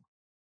wrong.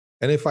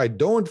 And if I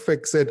don't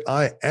fix it,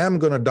 I am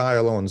going to die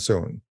alone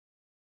soon.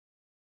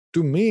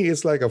 To me,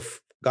 it's like a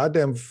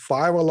goddamn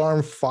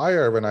 5-alarm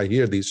fire when I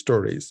hear these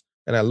stories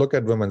and I look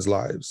at women's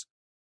lives.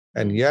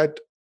 And yet,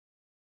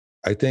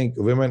 I think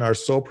women are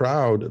so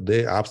proud,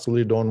 they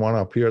absolutely don't want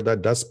to appear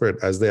that desperate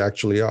as they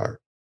actually are.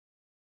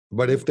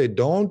 But if they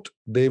don't,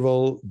 they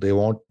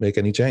won't make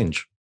any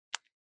change.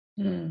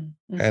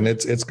 Mm-hmm. And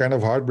it's kind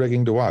of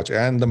heartbreaking to watch.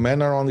 And the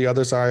men are on the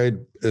other side,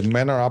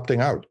 men are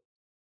opting out.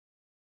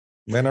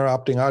 Men are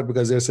opting out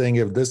because they're saying,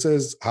 if this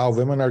is how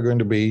women are going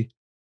to be,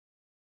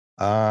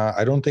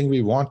 I don't think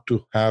we want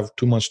to have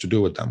too much to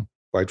do with them,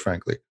 quite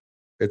frankly.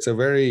 It's a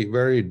very,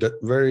 very,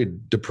 very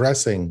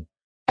depressing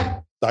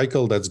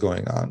cycle that's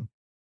going on.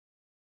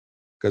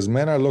 Because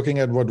men are looking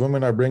at what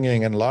women are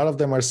bringing, and a lot of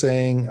them are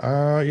saying,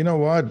 you know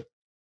what?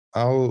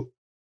 I'll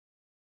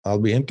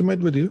be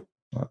intimate with you.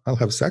 I'll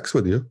have sex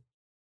with you.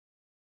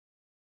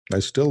 I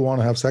still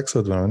want to have sex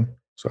with women,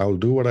 so I'll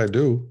do what I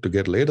do to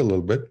get laid a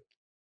little bit.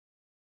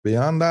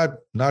 Beyond that,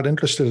 not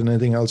interested in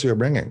anything else you're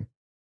bringing.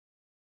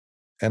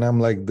 And I'm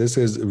like, this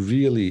is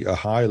really a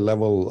high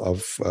level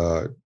of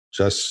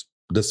just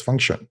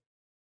dysfunction.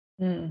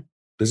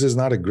 This is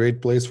not a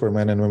great place for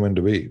men and women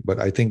to be. But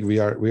I think we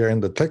are in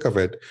the thick of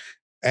it.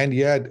 And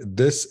yet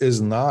this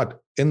is not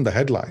in the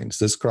headlines.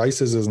 This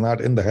crisis is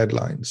not in the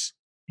headlines.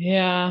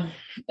 Yeah.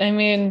 I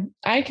mean,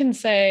 I can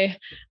say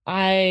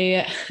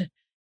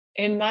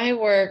in my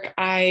work,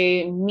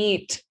 I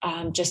meet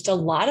just a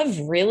lot of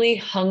really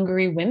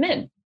hungry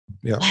women.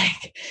 Yeah.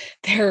 Like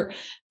they're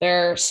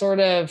sort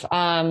of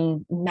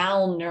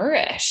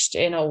malnourished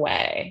in a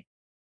way.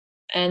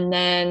 And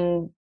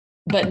then,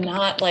 but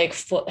not like,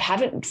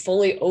 haven't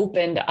fully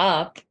opened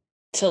up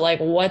to like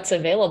what's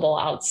available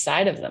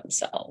outside of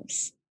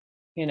themselves,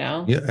 you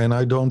know? Yeah. And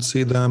I don't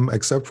see them,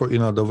 except for,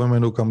 the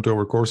women who come to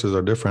our courses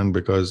are different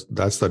because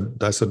that's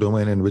the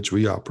domain in which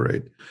we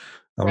operate.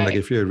 I'm right. Like,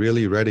 if you're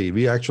really ready,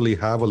 we actually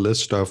have a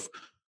list of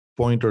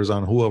pointers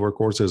on who our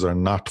courses are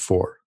not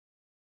for.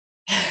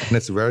 And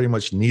it's very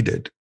much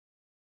needed.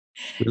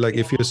 Like,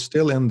 if you're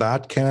still in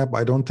that camp,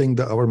 I don't think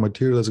that our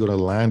material is going to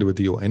land with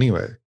you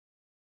anyway.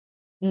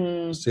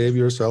 Save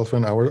yourself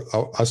and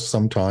us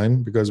some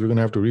time, because we're going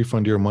to have to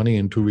refund your money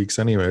in 2 weeks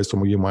anyway.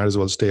 So you might as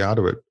well stay out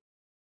of it.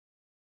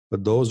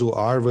 But those who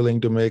are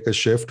willing to make a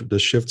shift, the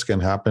shifts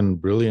can happen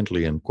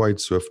brilliantly and quite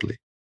swiftly.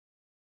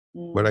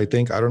 But I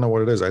don't know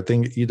what it is. I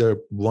think either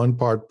one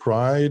part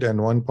pride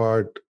and one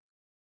part,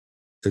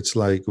 it's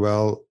like,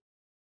 well,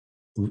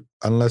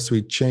 unless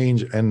we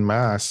change en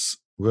masse,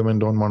 women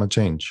don't want to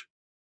change.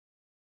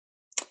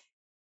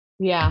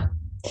 Yeah.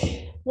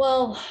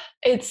 Well,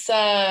 it's,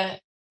 I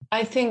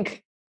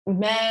think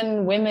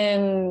men,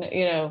 women,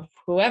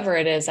 whoever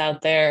it is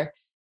out there,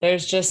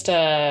 there's just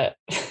a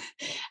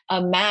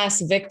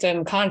mass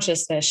victim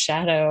consciousness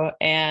shadow,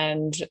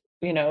 and,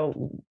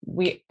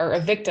 we are a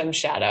victim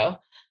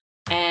shadow.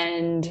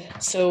 And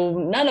so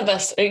none of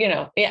us,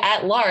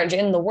 at large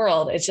in the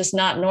world, it's just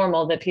not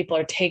normal that people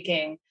are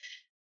taking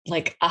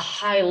like a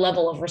high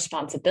level of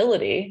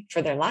responsibility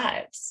for their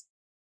lives.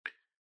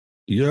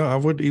 Yeah, I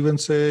would even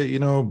say,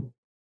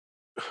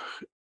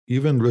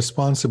 even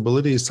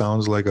responsibility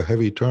sounds like a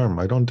heavy term.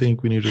 I don't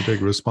think we need to take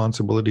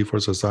responsibility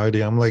for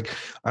society.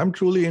 I'm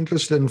truly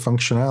interested in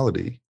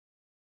functionality.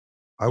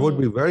 I would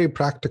be very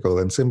practical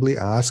and simply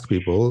ask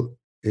people,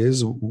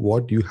 is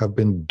what you have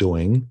been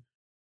doing,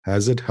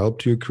 has it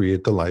helped you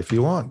create the life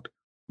you want?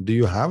 Do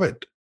you have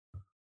it?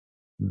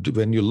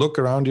 When you look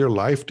around your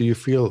life, do you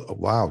feel,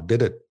 wow,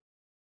 did it?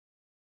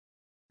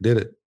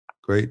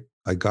 Great.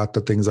 I got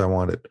the things I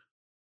wanted.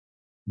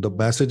 The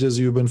messages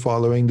you've been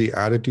following, the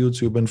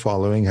attitudes you've been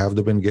following,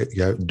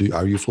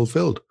 are you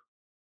fulfilled?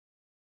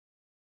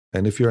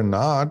 And if you're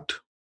not,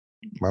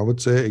 I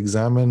would say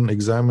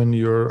examine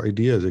your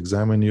ideas,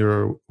 examine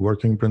your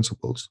working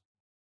principles.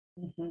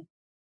 Mm-hmm.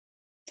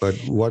 But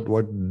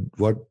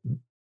what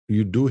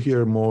you do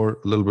hear a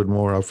little bit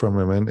more from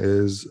women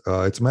is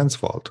it's men's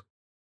fault.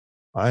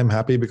 I'm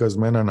happy because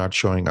men are not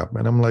showing up.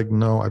 And I'm like,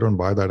 no, I don't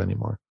buy that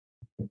anymore.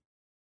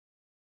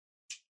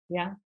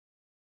 Yeah.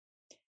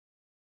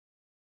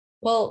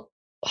 Well,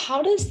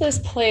 how does this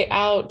play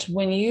out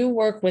when you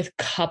work with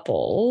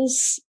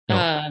couples,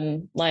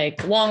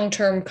 like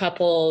long-term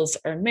couples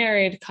or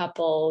married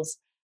couples?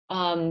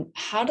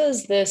 How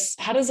does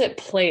it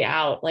play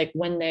out? Like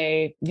when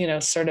they,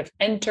 sort of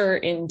enter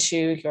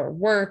into your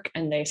work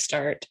and they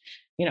start,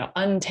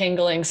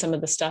 untangling some of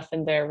the stuff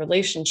in their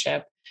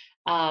relationship.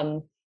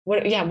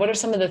 What are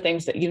some of the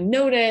things that you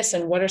notice,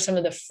 and what are some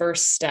of the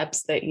first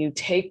steps that you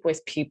take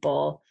with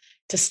people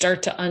to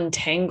start to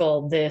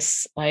untangle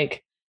this,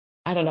 like,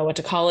 I don't know what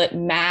to call it,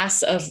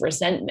 mass of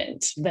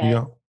resentment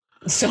that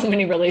so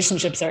many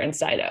relationships are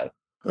inside of?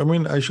 I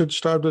mean, I should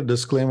start with a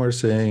disclaimer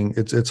saying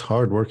it's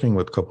hard working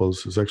with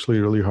couples. It's actually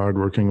really hard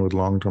working with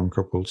long-term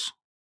couples.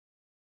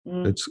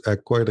 Mm, It's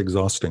quite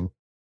exhausting.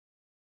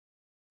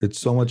 It's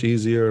so much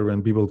easier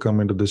when people come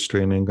into this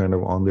training kind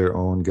of on their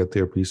own, get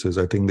their pieces.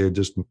 I think they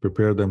just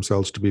prepare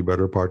themselves to be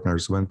better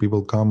partners. When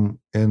people come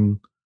in,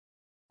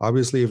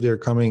 obviously, if they're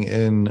coming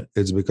in,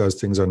 it's because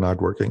things are not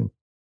working.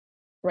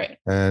 right.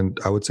 And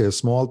I would say a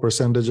small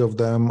percentage of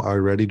them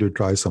are ready to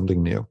try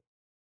something new.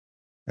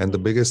 And the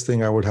biggest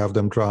thing I would have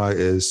them try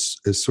is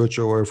switch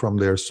over from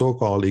their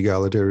so-called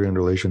egalitarian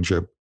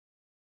relationship,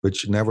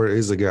 which never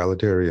is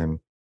egalitarian,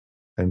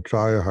 and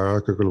try a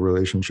hierarchical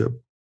relationship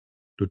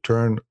to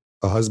turn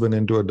a husband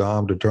into a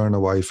dom, to turn a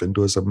wife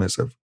into a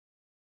submissive,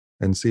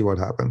 and see what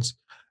happens.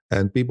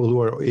 And people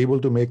who are able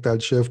to make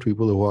that shift,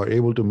 people who are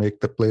able to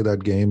play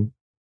that game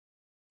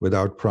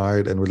without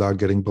pride and without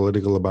getting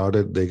political about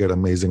it, they get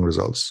amazing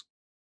results.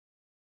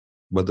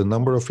 But the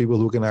number of people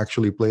who can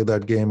actually play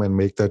that game and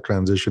make that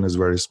transition is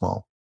very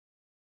small.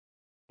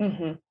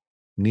 Mm-hmm.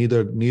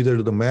 Neither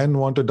do the men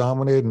want to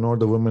dominate nor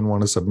the women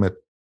want to submit.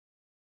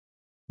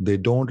 They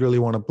don't really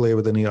want to play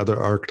with any other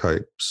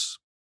archetypes.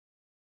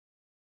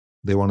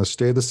 They want to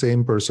stay the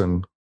same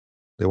person.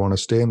 They want to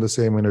stay in the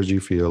same energy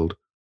field.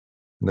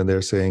 And then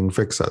they're saying,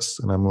 fix us.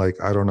 And I'm like,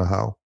 I don't know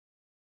how.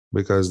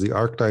 Because the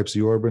archetypes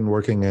you have been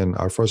working in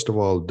are, first of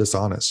all,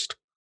 dishonest,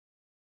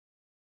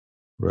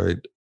 right?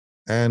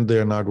 And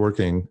they're not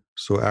working.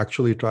 So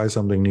actually try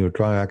something new.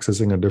 Try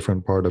accessing a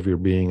different part of your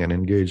being and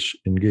engage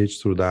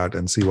through that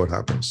and see what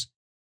happens.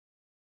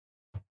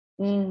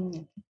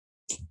 Mm.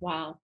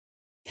 Wow.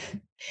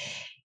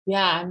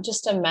 Yeah, I'm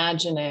just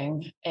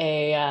imagining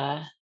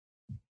a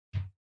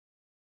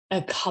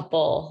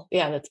couple,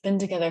 yeah, that's been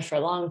together for a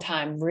long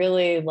time,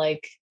 really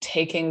like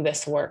taking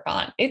this work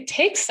on. It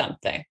takes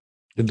something.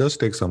 It does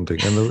take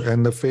something.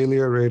 And the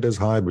failure rate is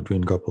high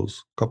between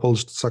couples.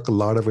 Couples suck a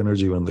lot of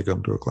energy when they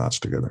come to a class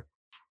together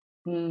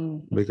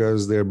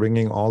because they're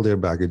bringing all their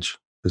baggage.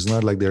 It's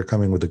not like they're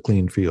coming with a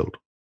clean field.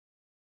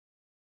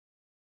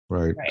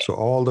 Right. So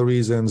all the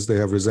reasons they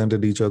have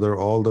resented each other,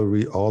 all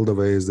the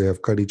ways they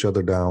have cut each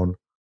other down,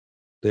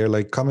 they're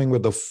like coming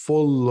with a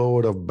full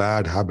load of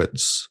bad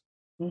habits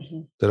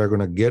that are going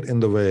to get in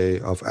the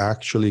way of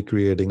actually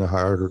creating a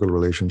hierarchical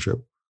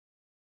relationship.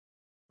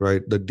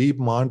 Right. The deep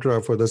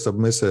mantra for the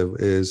submissive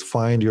is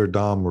find your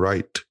dom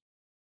right.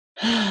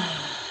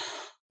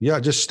 Yeah,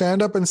 just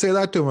stand up and say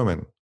that to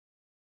women.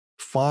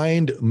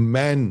 Find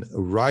men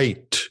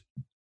right.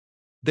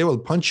 They will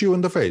punch you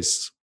in the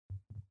face.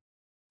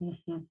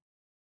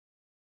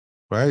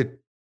 Right?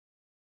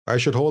 I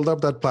should hold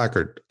up that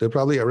placard. They'll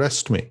probably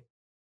arrest me.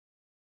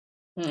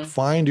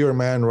 Find your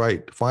man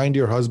right. Find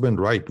your husband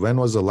right. When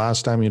was the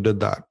last time you did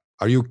that?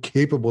 Are you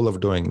capable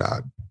of doing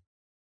that?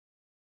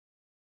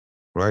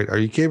 Right? Are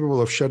you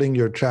capable of shutting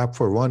your trap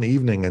for one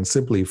evening and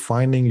simply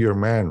finding your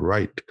man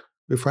right?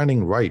 We're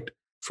finding right.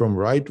 From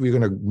right, we're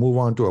going to move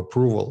on to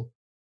approval.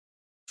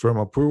 From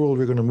approval,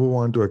 we're going to move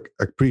on to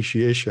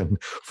appreciation.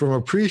 From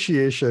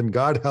appreciation,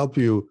 God help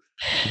you,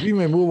 we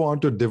may move on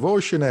to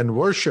devotion and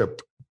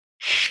worship.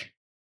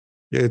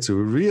 It's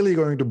really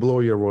going to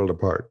blow your world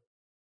apart.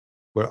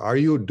 But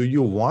do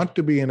you want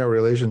to be in a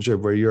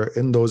relationship where you're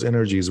in those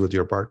energies with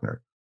your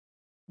partner?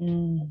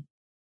 And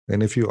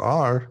if you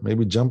are,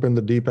 maybe jump in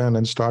the deep end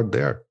and start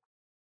there.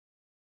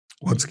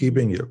 What's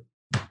keeping you?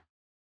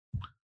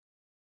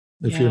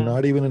 If you're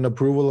not even in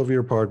approval of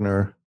your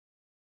partner,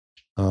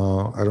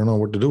 I don't know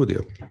what to do with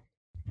you.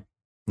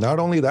 Not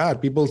only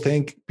that, people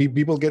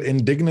get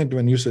indignant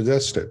when you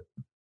suggest it.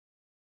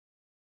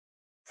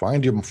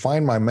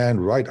 Find my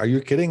man right. Are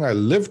you kidding? I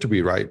live to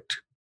be right.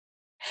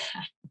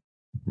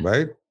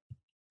 Right?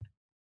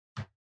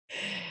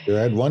 You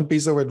had one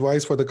piece of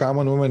advice for the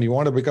common woman. You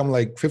want to become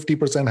like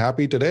 50%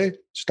 happy today?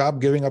 Stop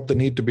giving up the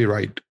need to be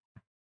right.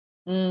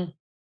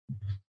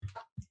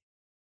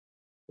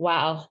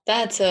 Wow.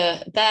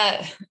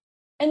 That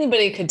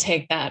anybody could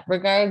take that,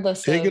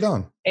 regardless Take it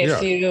on.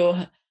 If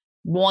you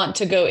want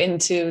to go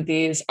into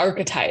these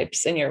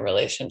archetypes in your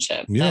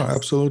relationship. Yeah,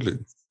 absolutely.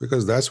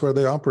 Because that's where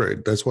they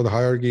operate. That's what the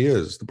hierarchy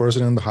is. The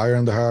person in the higher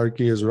end of the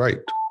hierarchy is right.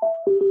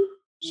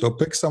 So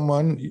pick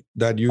someone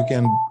that you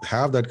can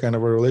have that kind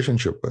of a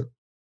relationship with.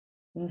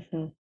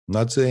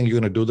 Not saying you're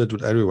going to do that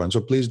with everyone.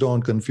 So please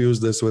don't confuse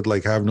this with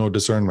like have no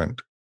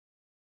discernment.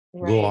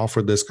 Right. Go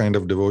offer this kind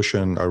of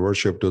devotion or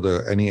worship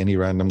to any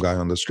random guy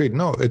on the street.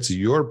 No, it's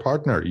your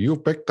partner. You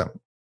picked them.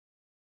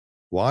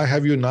 Why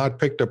have you not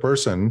picked a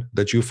person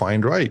that you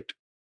find right?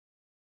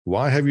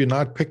 Why have you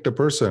not picked a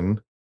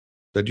person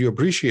that you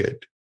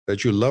appreciate,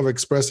 that you love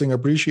expressing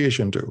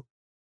appreciation to?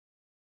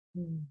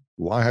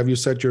 Why have you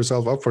set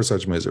yourself up for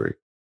such misery?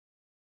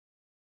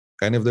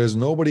 And if there's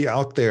nobody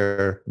out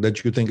there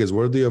that you think is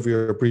worthy of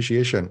your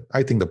appreciation,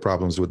 I think the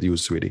problem's with you,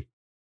 sweetie.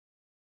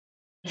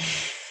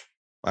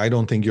 I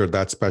don't think you're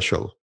that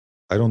special.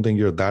 I don't think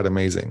you're that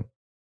amazing.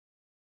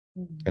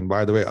 And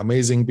by the way,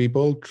 amazing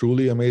people,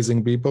 truly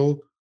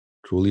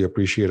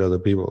appreciate other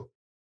people.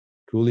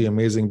 Truly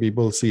amazing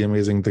people see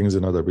amazing things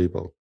in other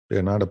people.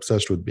 They're not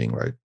obsessed with being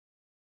right.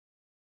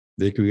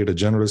 They create a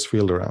generous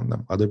field around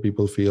them. Other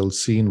people feel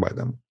seen by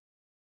them.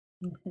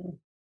 Mm-hmm.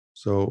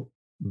 So,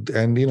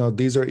 and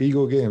these are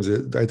ego games.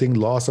 I think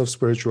loss of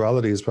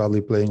spirituality is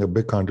probably playing a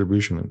big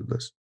contribution into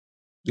this.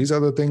 These are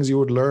the things you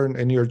would learn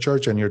in your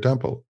church and your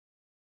temple.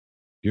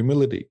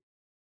 Humility,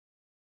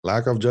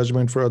 lack of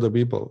judgment for other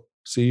people.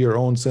 See your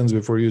own sins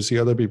before you see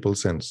other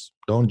people's sins.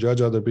 Don't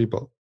judge other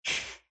people.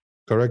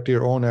 Correct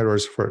your own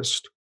errors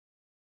first.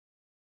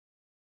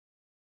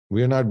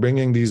 We are not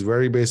bringing these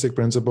very basic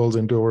principles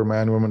into our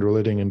man-woman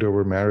relating into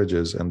our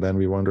marriages, and then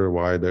we wonder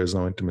why there's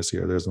no intimacy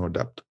or there's no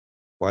depth,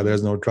 why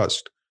there's no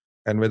trust.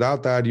 And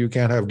without that, you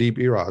can't have deep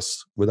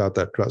eros without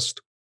that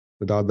trust,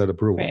 without that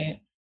approval.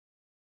 Right.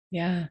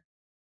 Yeah.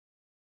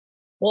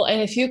 Well,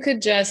 and if you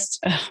could just,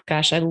 oh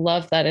gosh, I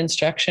love that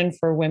instruction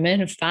for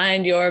women.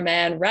 Find your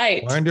man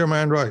right. Find your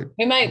man right.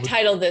 We might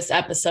title this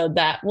episode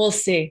that. We'll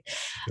see.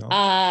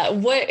 Yeah.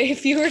 What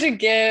if you were to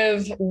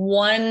give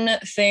one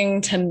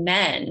thing to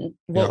men,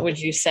 what would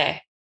you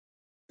say?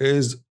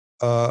 Is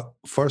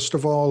first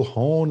of all,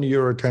 hone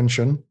your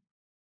attention.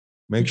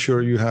 Make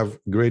sure you have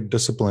great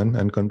discipline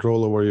and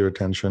control over your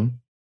attention,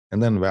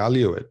 and then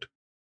value it.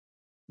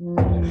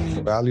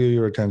 Value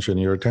your attention.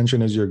 Your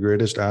attention is your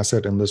greatest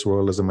asset in this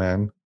world as a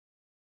man,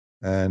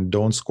 and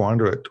don't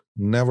squander it.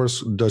 Never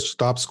just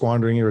stop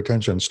squandering your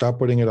attention. Stop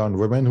putting it on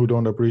women who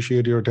don't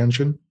appreciate your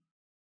attention.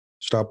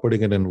 Stop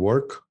putting it in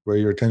work where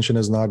your attention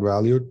is not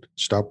valued.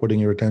 Stop putting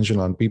your attention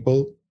on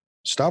people.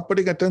 Stop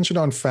putting attention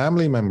on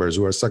family members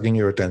who are sucking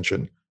your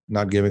attention,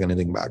 not giving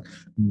anything back.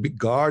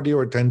 Guard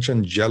your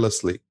attention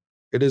jealously.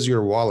 It is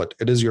your wallet.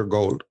 It is your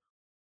gold.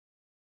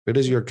 It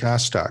is your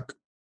cash stack.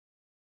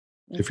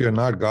 If you're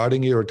not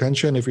guarding your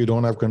attention, if you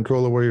don't have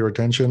control over your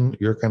attention,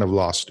 you're kind of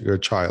lost. You're a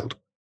child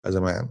as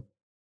a man.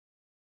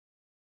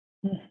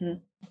 Mm-hmm.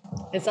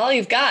 It's all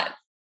you've got.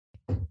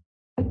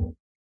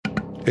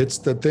 It's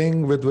the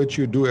thing with which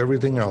you do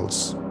everything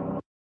else.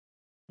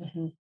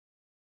 Mm-hmm.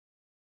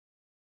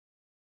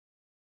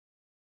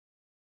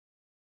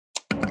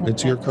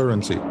 It's your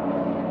currency.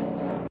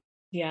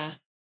 Yeah,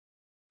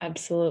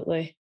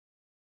 absolutely.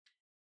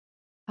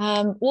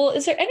 Well,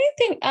 is there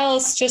anything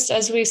else, just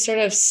as we sort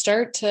of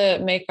start to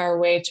make our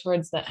way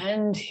towards the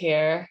end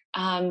here,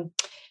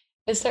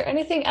 is there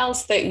anything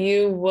else that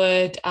you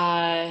would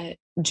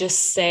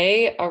just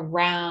say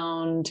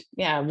around,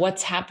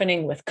 what's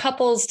happening with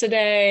couples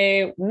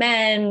today,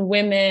 men,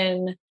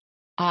 women,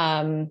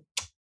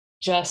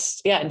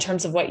 just, in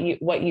terms of what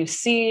you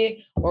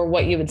see, or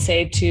what you would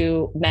say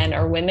to men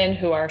or women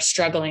who are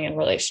struggling in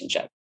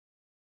relationship?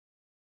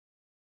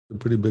 A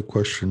pretty big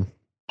question.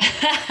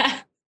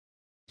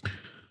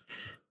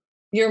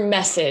 Your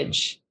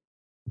message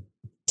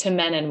to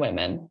men and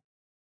women.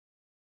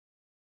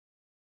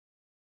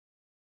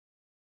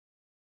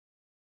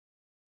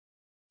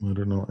 I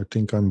don't know. I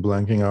think I'm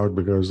blanking out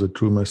because the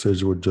true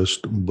message would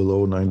just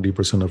blow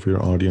 90% of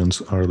your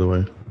audience out of the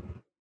way.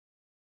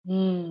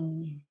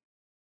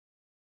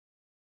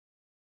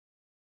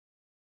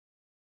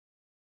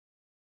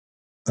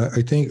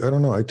 I think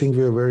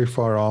we're very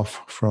far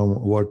off from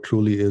what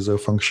truly is a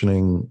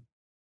functioning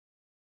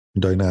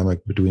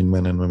dynamic between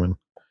men and women.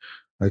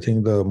 I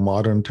think the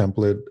modern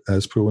template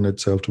has proven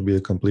itself to be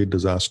a complete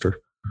disaster.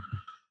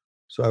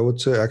 So I would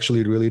say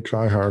actually really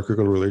try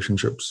hierarchical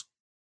relationships.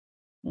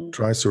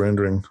 Try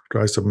surrendering,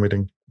 try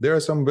submitting. There are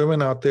some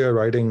women out there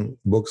writing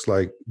books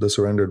like The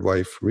Surrendered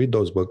Wife. Read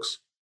those books.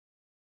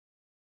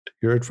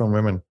 Hear it from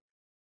women.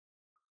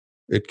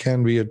 It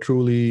can be a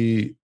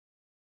truly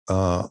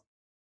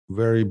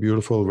very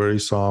beautiful, very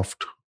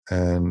soft,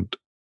 and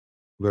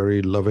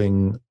very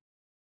loving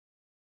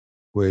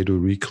way to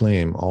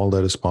reclaim all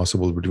that is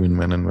possible between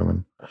men and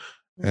women.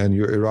 And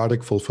your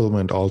erotic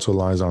fulfillment also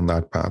lies on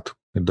that path.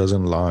 It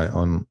doesn't lie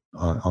on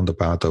the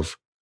path of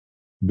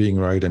being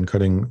right and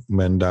cutting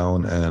men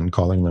down and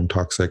calling them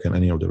toxic and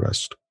any of the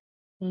rest.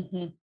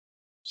 Mm-hmm.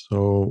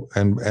 So,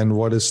 and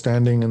what is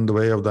standing in the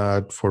way of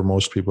that for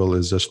most people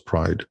is just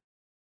pride.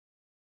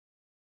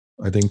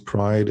 I think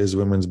pride is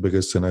women's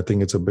biggest sin. I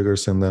think it's a bigger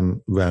sin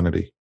than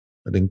vanity.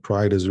 I think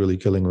pride is really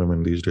killing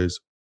women these days.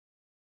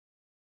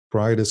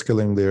 Pride is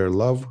killing their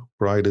love.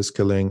 Pride is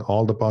killing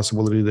all the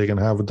possibility they can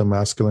have with the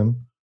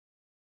masculine.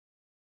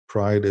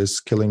 Pride is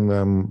killing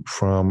them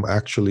from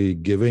actually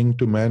giving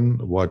to men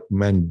what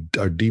men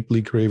are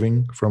deeply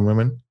craving from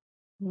women.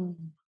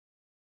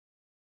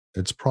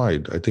 It's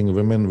pride. I think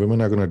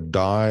women are going to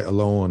die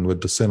alone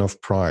with the sin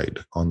of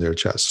pride on their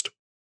chest.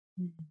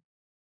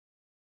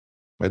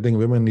 I think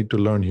women need to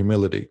learn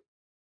humility.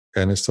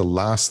 And it's the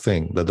last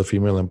thing that the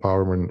female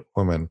empowerment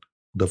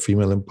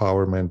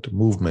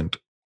movement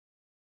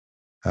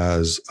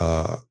has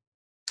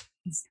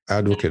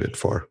advocated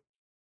for.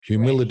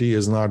 Humility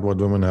is not what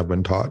women have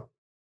been taught.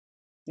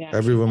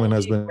 Every woman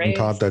has been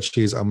taught that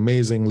she's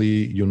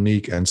amazingly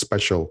unique and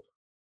special.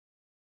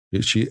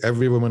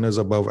 Every woman is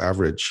above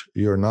average.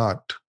 You're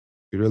not.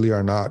 You really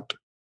are not.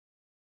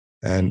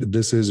 And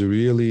this is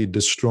really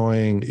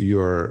destroying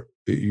your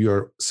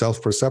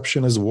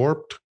self-perception is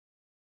warped.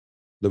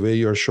 The way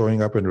you're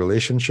showing up in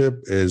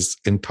relationship is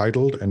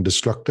entitled and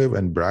destructive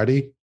and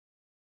bratty.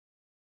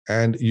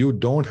 and you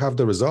don't have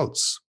the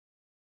results.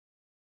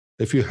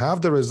 If you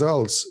have the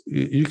results,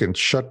 you can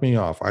shut me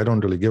off. I don't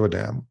really give a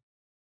damn.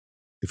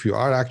 If you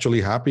are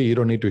actually happy, you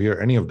don't need to hear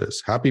any of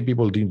this. Happy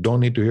people don't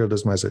need to hear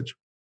this message.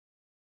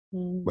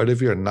 But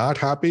if you're not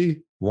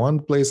happy, one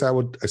place I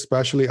would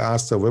especially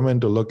ask the women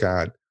to look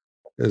at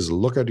is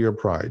look at your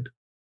pride.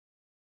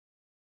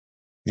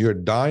 You're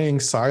dying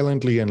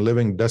silently and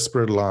living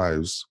desperate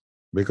lives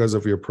because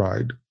of your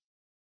pride.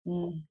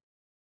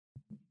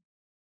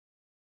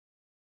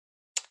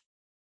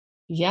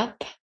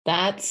 Yep,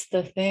 that's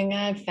the thing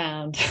I've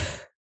found.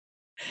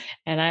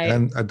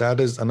 And that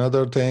is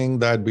another thing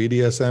that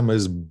BDSM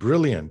is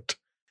brilliant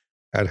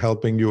at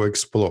helping you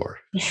explore.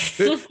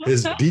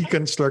 Is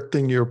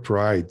deconstructing your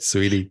pride,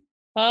 sweetie.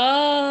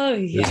 Oh,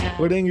 yeah. Is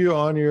putting you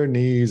on your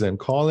knees and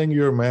calling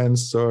your man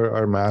sir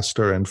or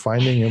master and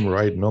finding him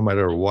right no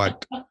matter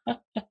what.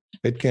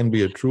 It can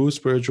be a true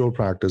spiritual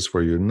practice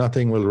for you.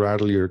 Nothing will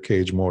rattle your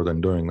cage more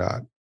than doing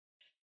that.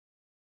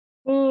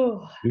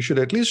 Ooh. You should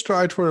at least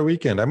try it for a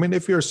weekend. I mean,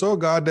 if you're so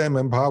goddamn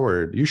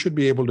empowered, you should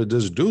be able to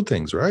just do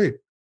things, right?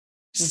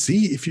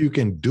 See if you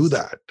can do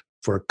that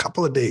for a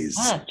couple of days.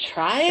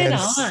 Try it and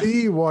on.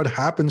 See what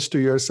happens to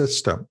your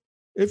system.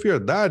 If you're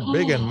that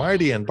big and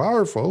mighty and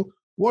powerful,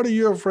 what are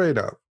you afraid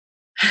of?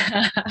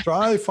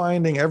 Try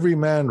finding every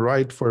man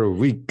right for a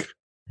week.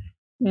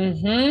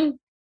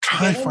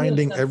 Try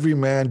finding every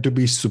man to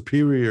be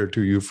superior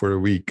to you for a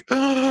week.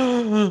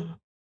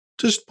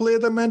 Just play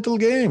the mental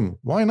game.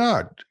 Why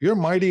not? You're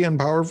mighty and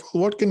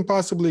powerful. What can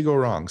possibly go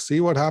wrong?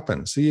 See what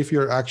happens. See if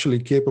you're actually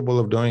capable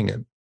of doing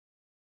it.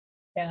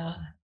 Yeah.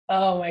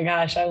 Oh my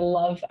gosh. I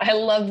love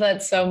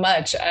that so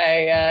much.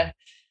 I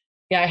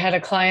had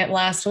a client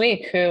last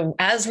week who,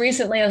 as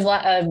recently as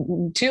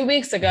 2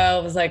 weeks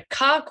ago, was like,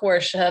 cock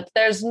worship.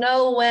 There's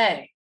no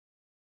way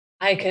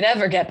I could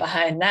ever get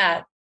behind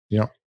that.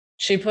 Yeah.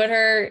 She put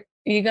her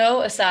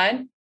ego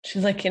aside.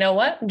 She's like, you know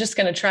what? I'm just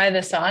going to try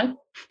this on.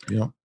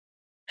 Yeah.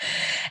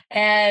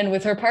 And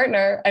with her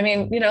partner, I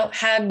mean,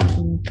 had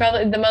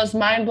probably the most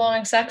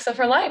mind-blowing sex of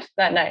her life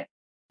that night.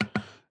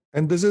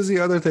 And this is the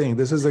other thing.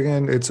 This is,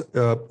 again, it's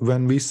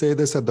when we say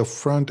this at the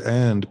front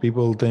end,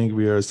 people think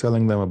we are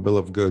selling them a bill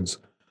of goods.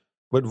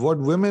 But what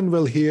women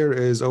will hear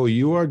is, oh,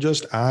 you are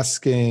just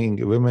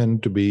asking women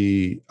to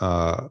be,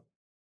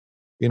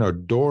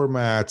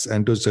 doormats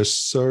and to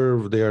just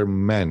serve their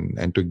men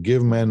and to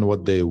give men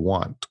what they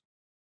want.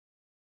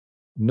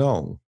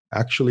 No,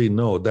 actually,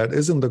 no, that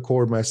isn't the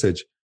core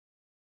message.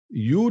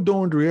 You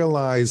don't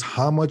realize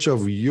how much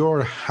of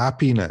your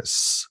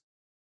happiness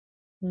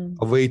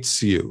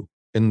awaits you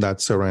in that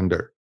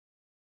surrender.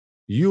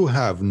 You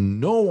have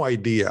no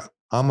idea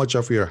how much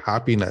of your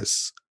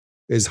happiness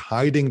is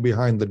hiding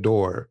behind the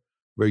door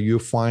where you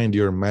find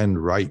your men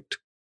right,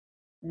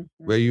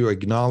 where you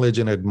acknowledge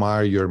and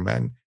admire your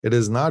men. It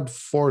is not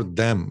for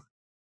them.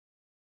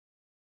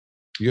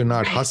 You're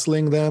not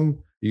hustling them.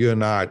 You're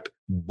not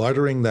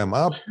buttering them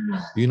up.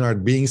 You're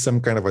not being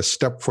some kind of a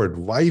Stepford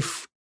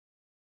wife.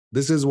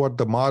 This is what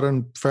the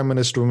modern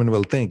feminist woman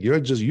will think. You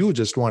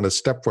just want a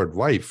Stepford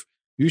wife.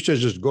 You should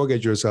just go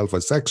get yourself a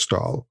sex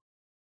doll.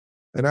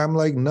 And I'm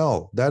like,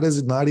 no, that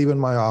is not even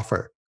my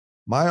offer.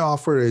 My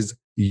offer is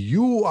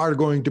you are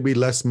going to be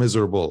less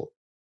miserable.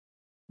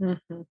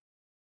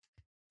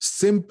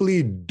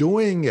 Simply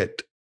doing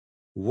it,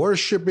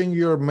 worshiping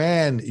your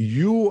man,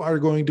 you are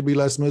going to be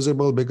less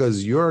miserable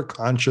because your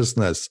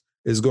consciousness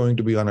is going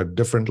to be on a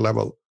different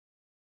level.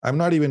 I'm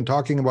not even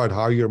talking about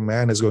how your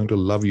man is going to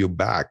love you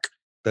back.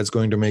 That's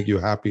going to make you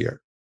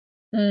happier.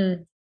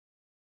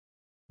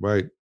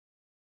 Right?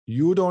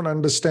 You don't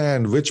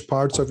understand which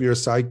parts of your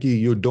psyche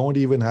you don't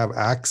even have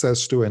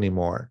access to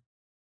anymore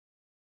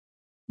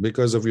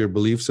because of your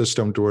belief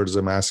system towards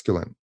the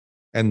masculine.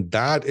 And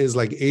that is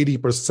like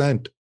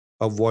 80%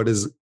 of what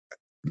is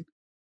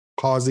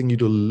causing you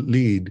to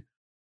lead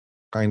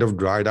kind of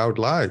dried out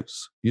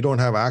lives. You don't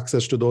have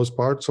access to those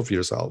parts of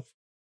yourself.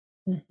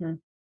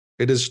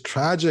 It is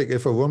tragic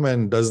if a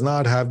woman does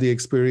not have the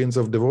experience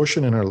of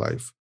devotion in her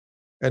life.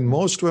 And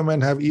most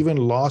women have even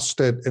lost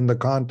it in the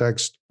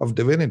context of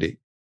divinity.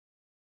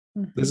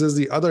 This is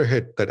the other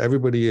hit that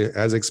everybody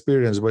has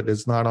experienced, but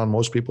it's not on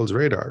most people's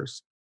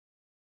radars.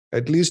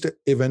 At least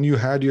when you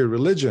had your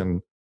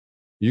religion,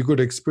 you could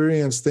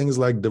experience things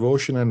like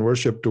devotion and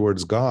worship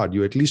towards God.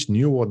 You at least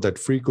knew what that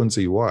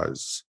frequency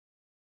was.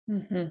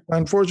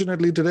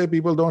 Unfortunately, today,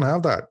 people don't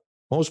have that.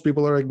 Most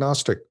people are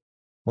agnostic.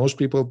 Most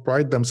people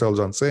pride themselves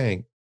on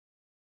saying,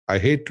 I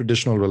hate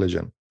traditional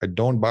religion. I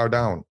don't bow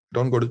down. I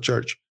don't go to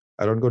church.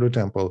 I don't go to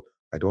temple.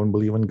 I don't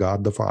believe in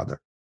God the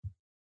Father.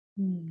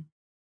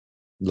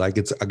 Like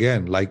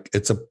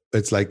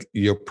it's like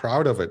you're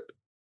proud of it.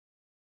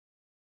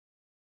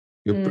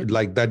 You're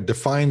like that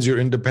defines your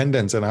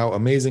independence and how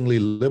amazingly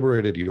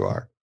liberated you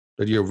are.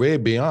 That you're way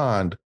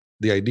beyond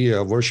the idea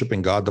of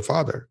worshiping God the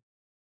Father.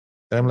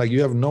 And I'm like,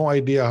 you have no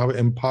idea how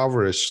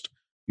impoverished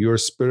your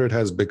spirit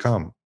has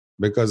become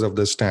because of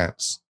this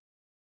stance.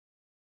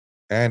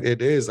 And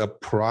it is a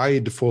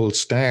prideful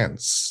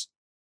stance.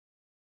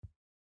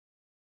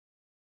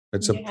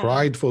 It's a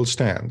prideful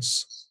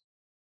stance.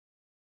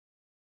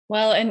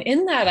 Well, and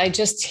in that, I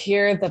just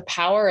hear the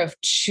power of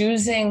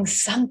choosing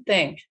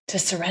something to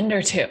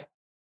surrender to.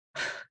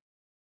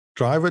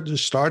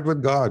 Just start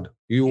with God.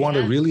 You want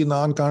a really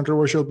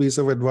non-controversial piece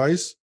of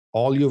advice?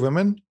 All you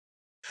women,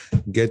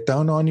 get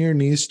down on your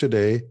knees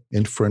today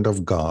in front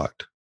of God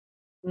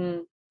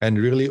and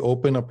really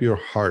open up your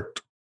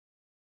heart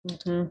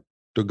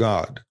to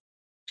God.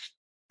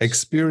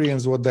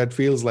 Experience what that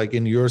feels like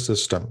in your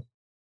system.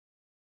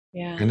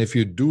 Yeah. And if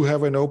you do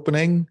have an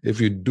opening, if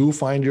you do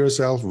find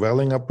yourself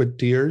welling up with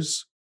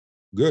tears,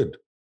 good.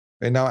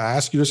 And now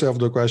ask yourself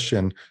the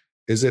question,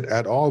 is it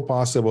at all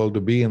possible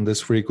to be in this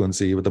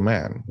frequency with a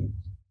man?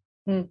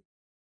 And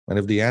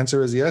if the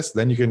answer is yes,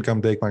 then you can come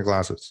take my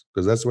classes,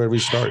 because that's where we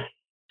start.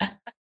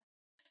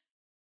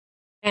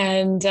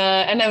 And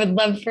I would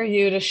love for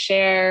you to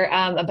share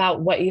about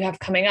what you have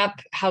coming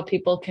up, how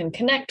people can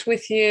connect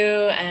with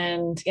you,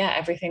 and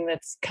everything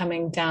that's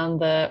coming down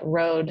the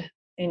road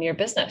in your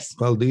business.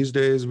 Well, these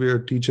days we are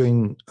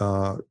teaching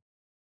 2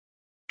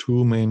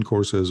 main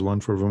courses, one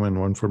for women,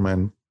 one for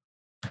men,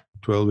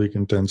 12-week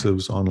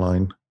intensives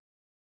online.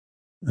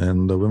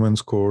 And the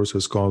women's course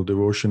is called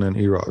Devotion and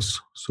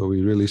Eros. So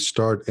we really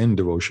start in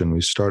devotion.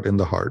 We start in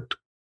the heart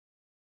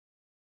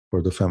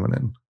for the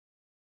feminine.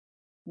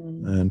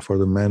 And for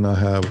the men, I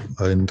have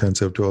an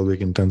intensive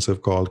 12-week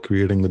intensive called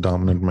Creating the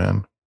Dominant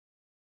Man.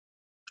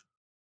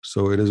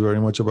 So it is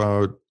very much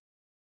about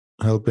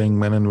helping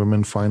men and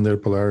women find their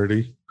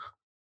polarity.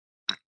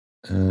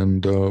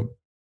 And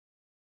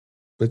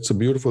it's a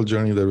beautiful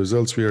journey. The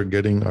results we are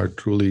getting are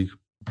truly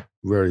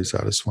very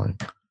satisfying.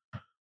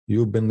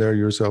 You've been there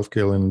yourself,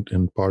 Kaylin,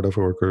 in part of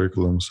our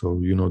curriculum, so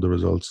you know the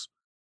results.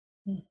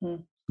 So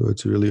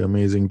it's really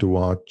amazing to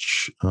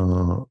watch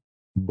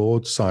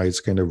both sides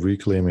kind of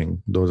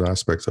reclaiming those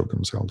aspects of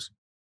themselves.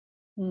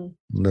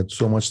 That's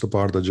so much the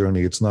part of the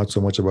journey. It's not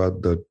so much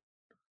about the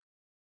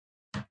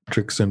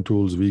tricks and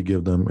tools we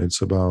give them.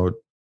 It's about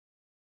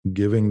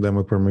giving them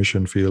a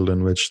permission field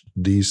in which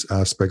these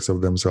aspects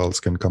of themselves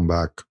can come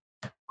back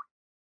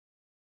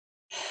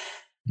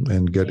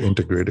and get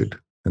integrated.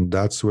 And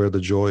that's where the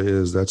joy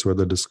is. That's where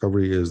the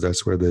discovery is.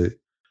 That's where they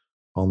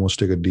almost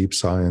take a deep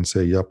sigh and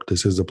say, yep,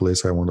 this is the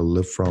place I want to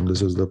live from.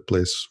 This is the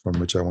place from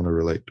which I want to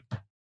relate.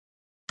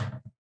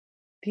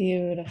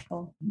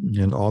 Beautiful.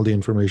 And all the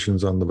information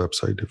is on the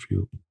website if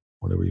you,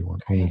 whatever you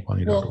want,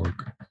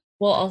 homewithbonnie.org.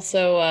 We'll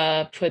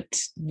also put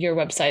your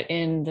website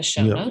in the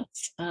show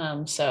notes.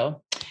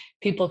 So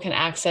people can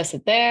access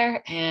it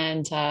there.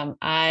 And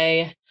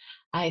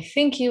I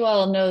think you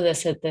all know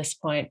this at this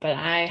point, but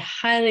I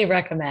highly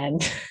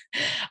recommend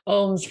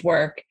Om's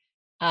work.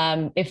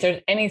 If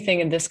there's anything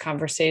in this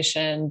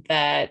conversation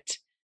that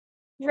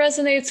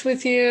resonates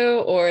with you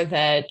or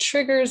that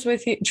triggers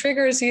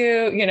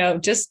you,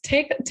 just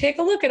take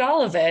a look at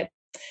all of it.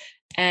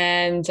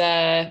 And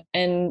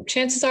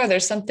chances are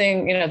there's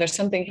something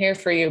here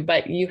for you,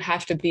 but you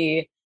have to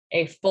be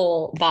a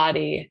full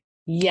body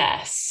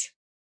yes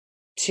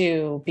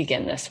to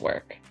begin this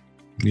work.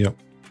 Yep.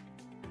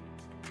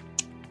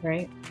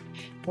 Right.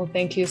 Well,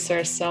 thank you,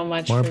 sir, so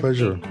much. My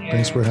pleasure.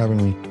 Thanks for having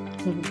me.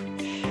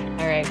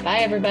 All right. Bye,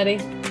 everybody.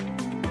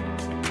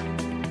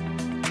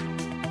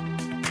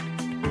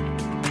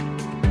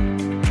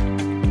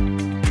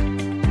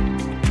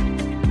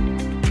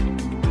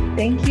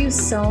 Thank you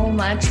so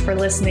much for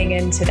listening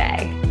in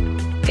today.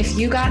 If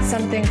you got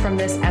something from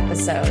this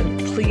episode,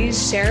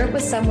 please share it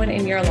with someone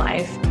in your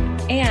life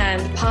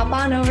and pop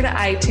on over to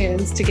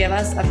iTunes to give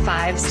us a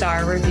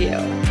 5-star review.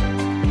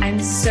 I'm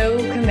so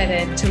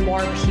committed to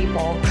more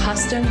people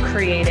custom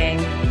creating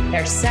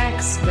their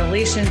sex,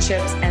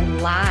 relationships,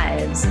 and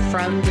lives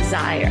from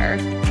desire.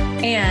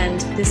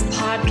 And this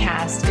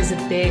podcast is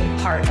a big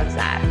part of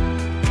that.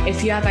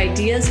 If you have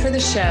ideas for the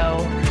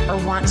show or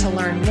want to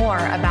learn more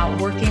about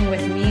working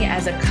with me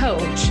as a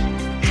coach,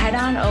 head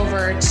on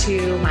over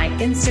to my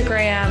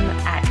Instagram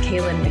at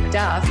Kaylin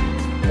McDuff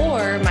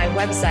or my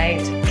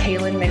website,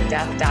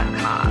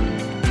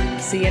 KaylinMcDuff.com.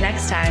 See you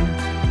next time.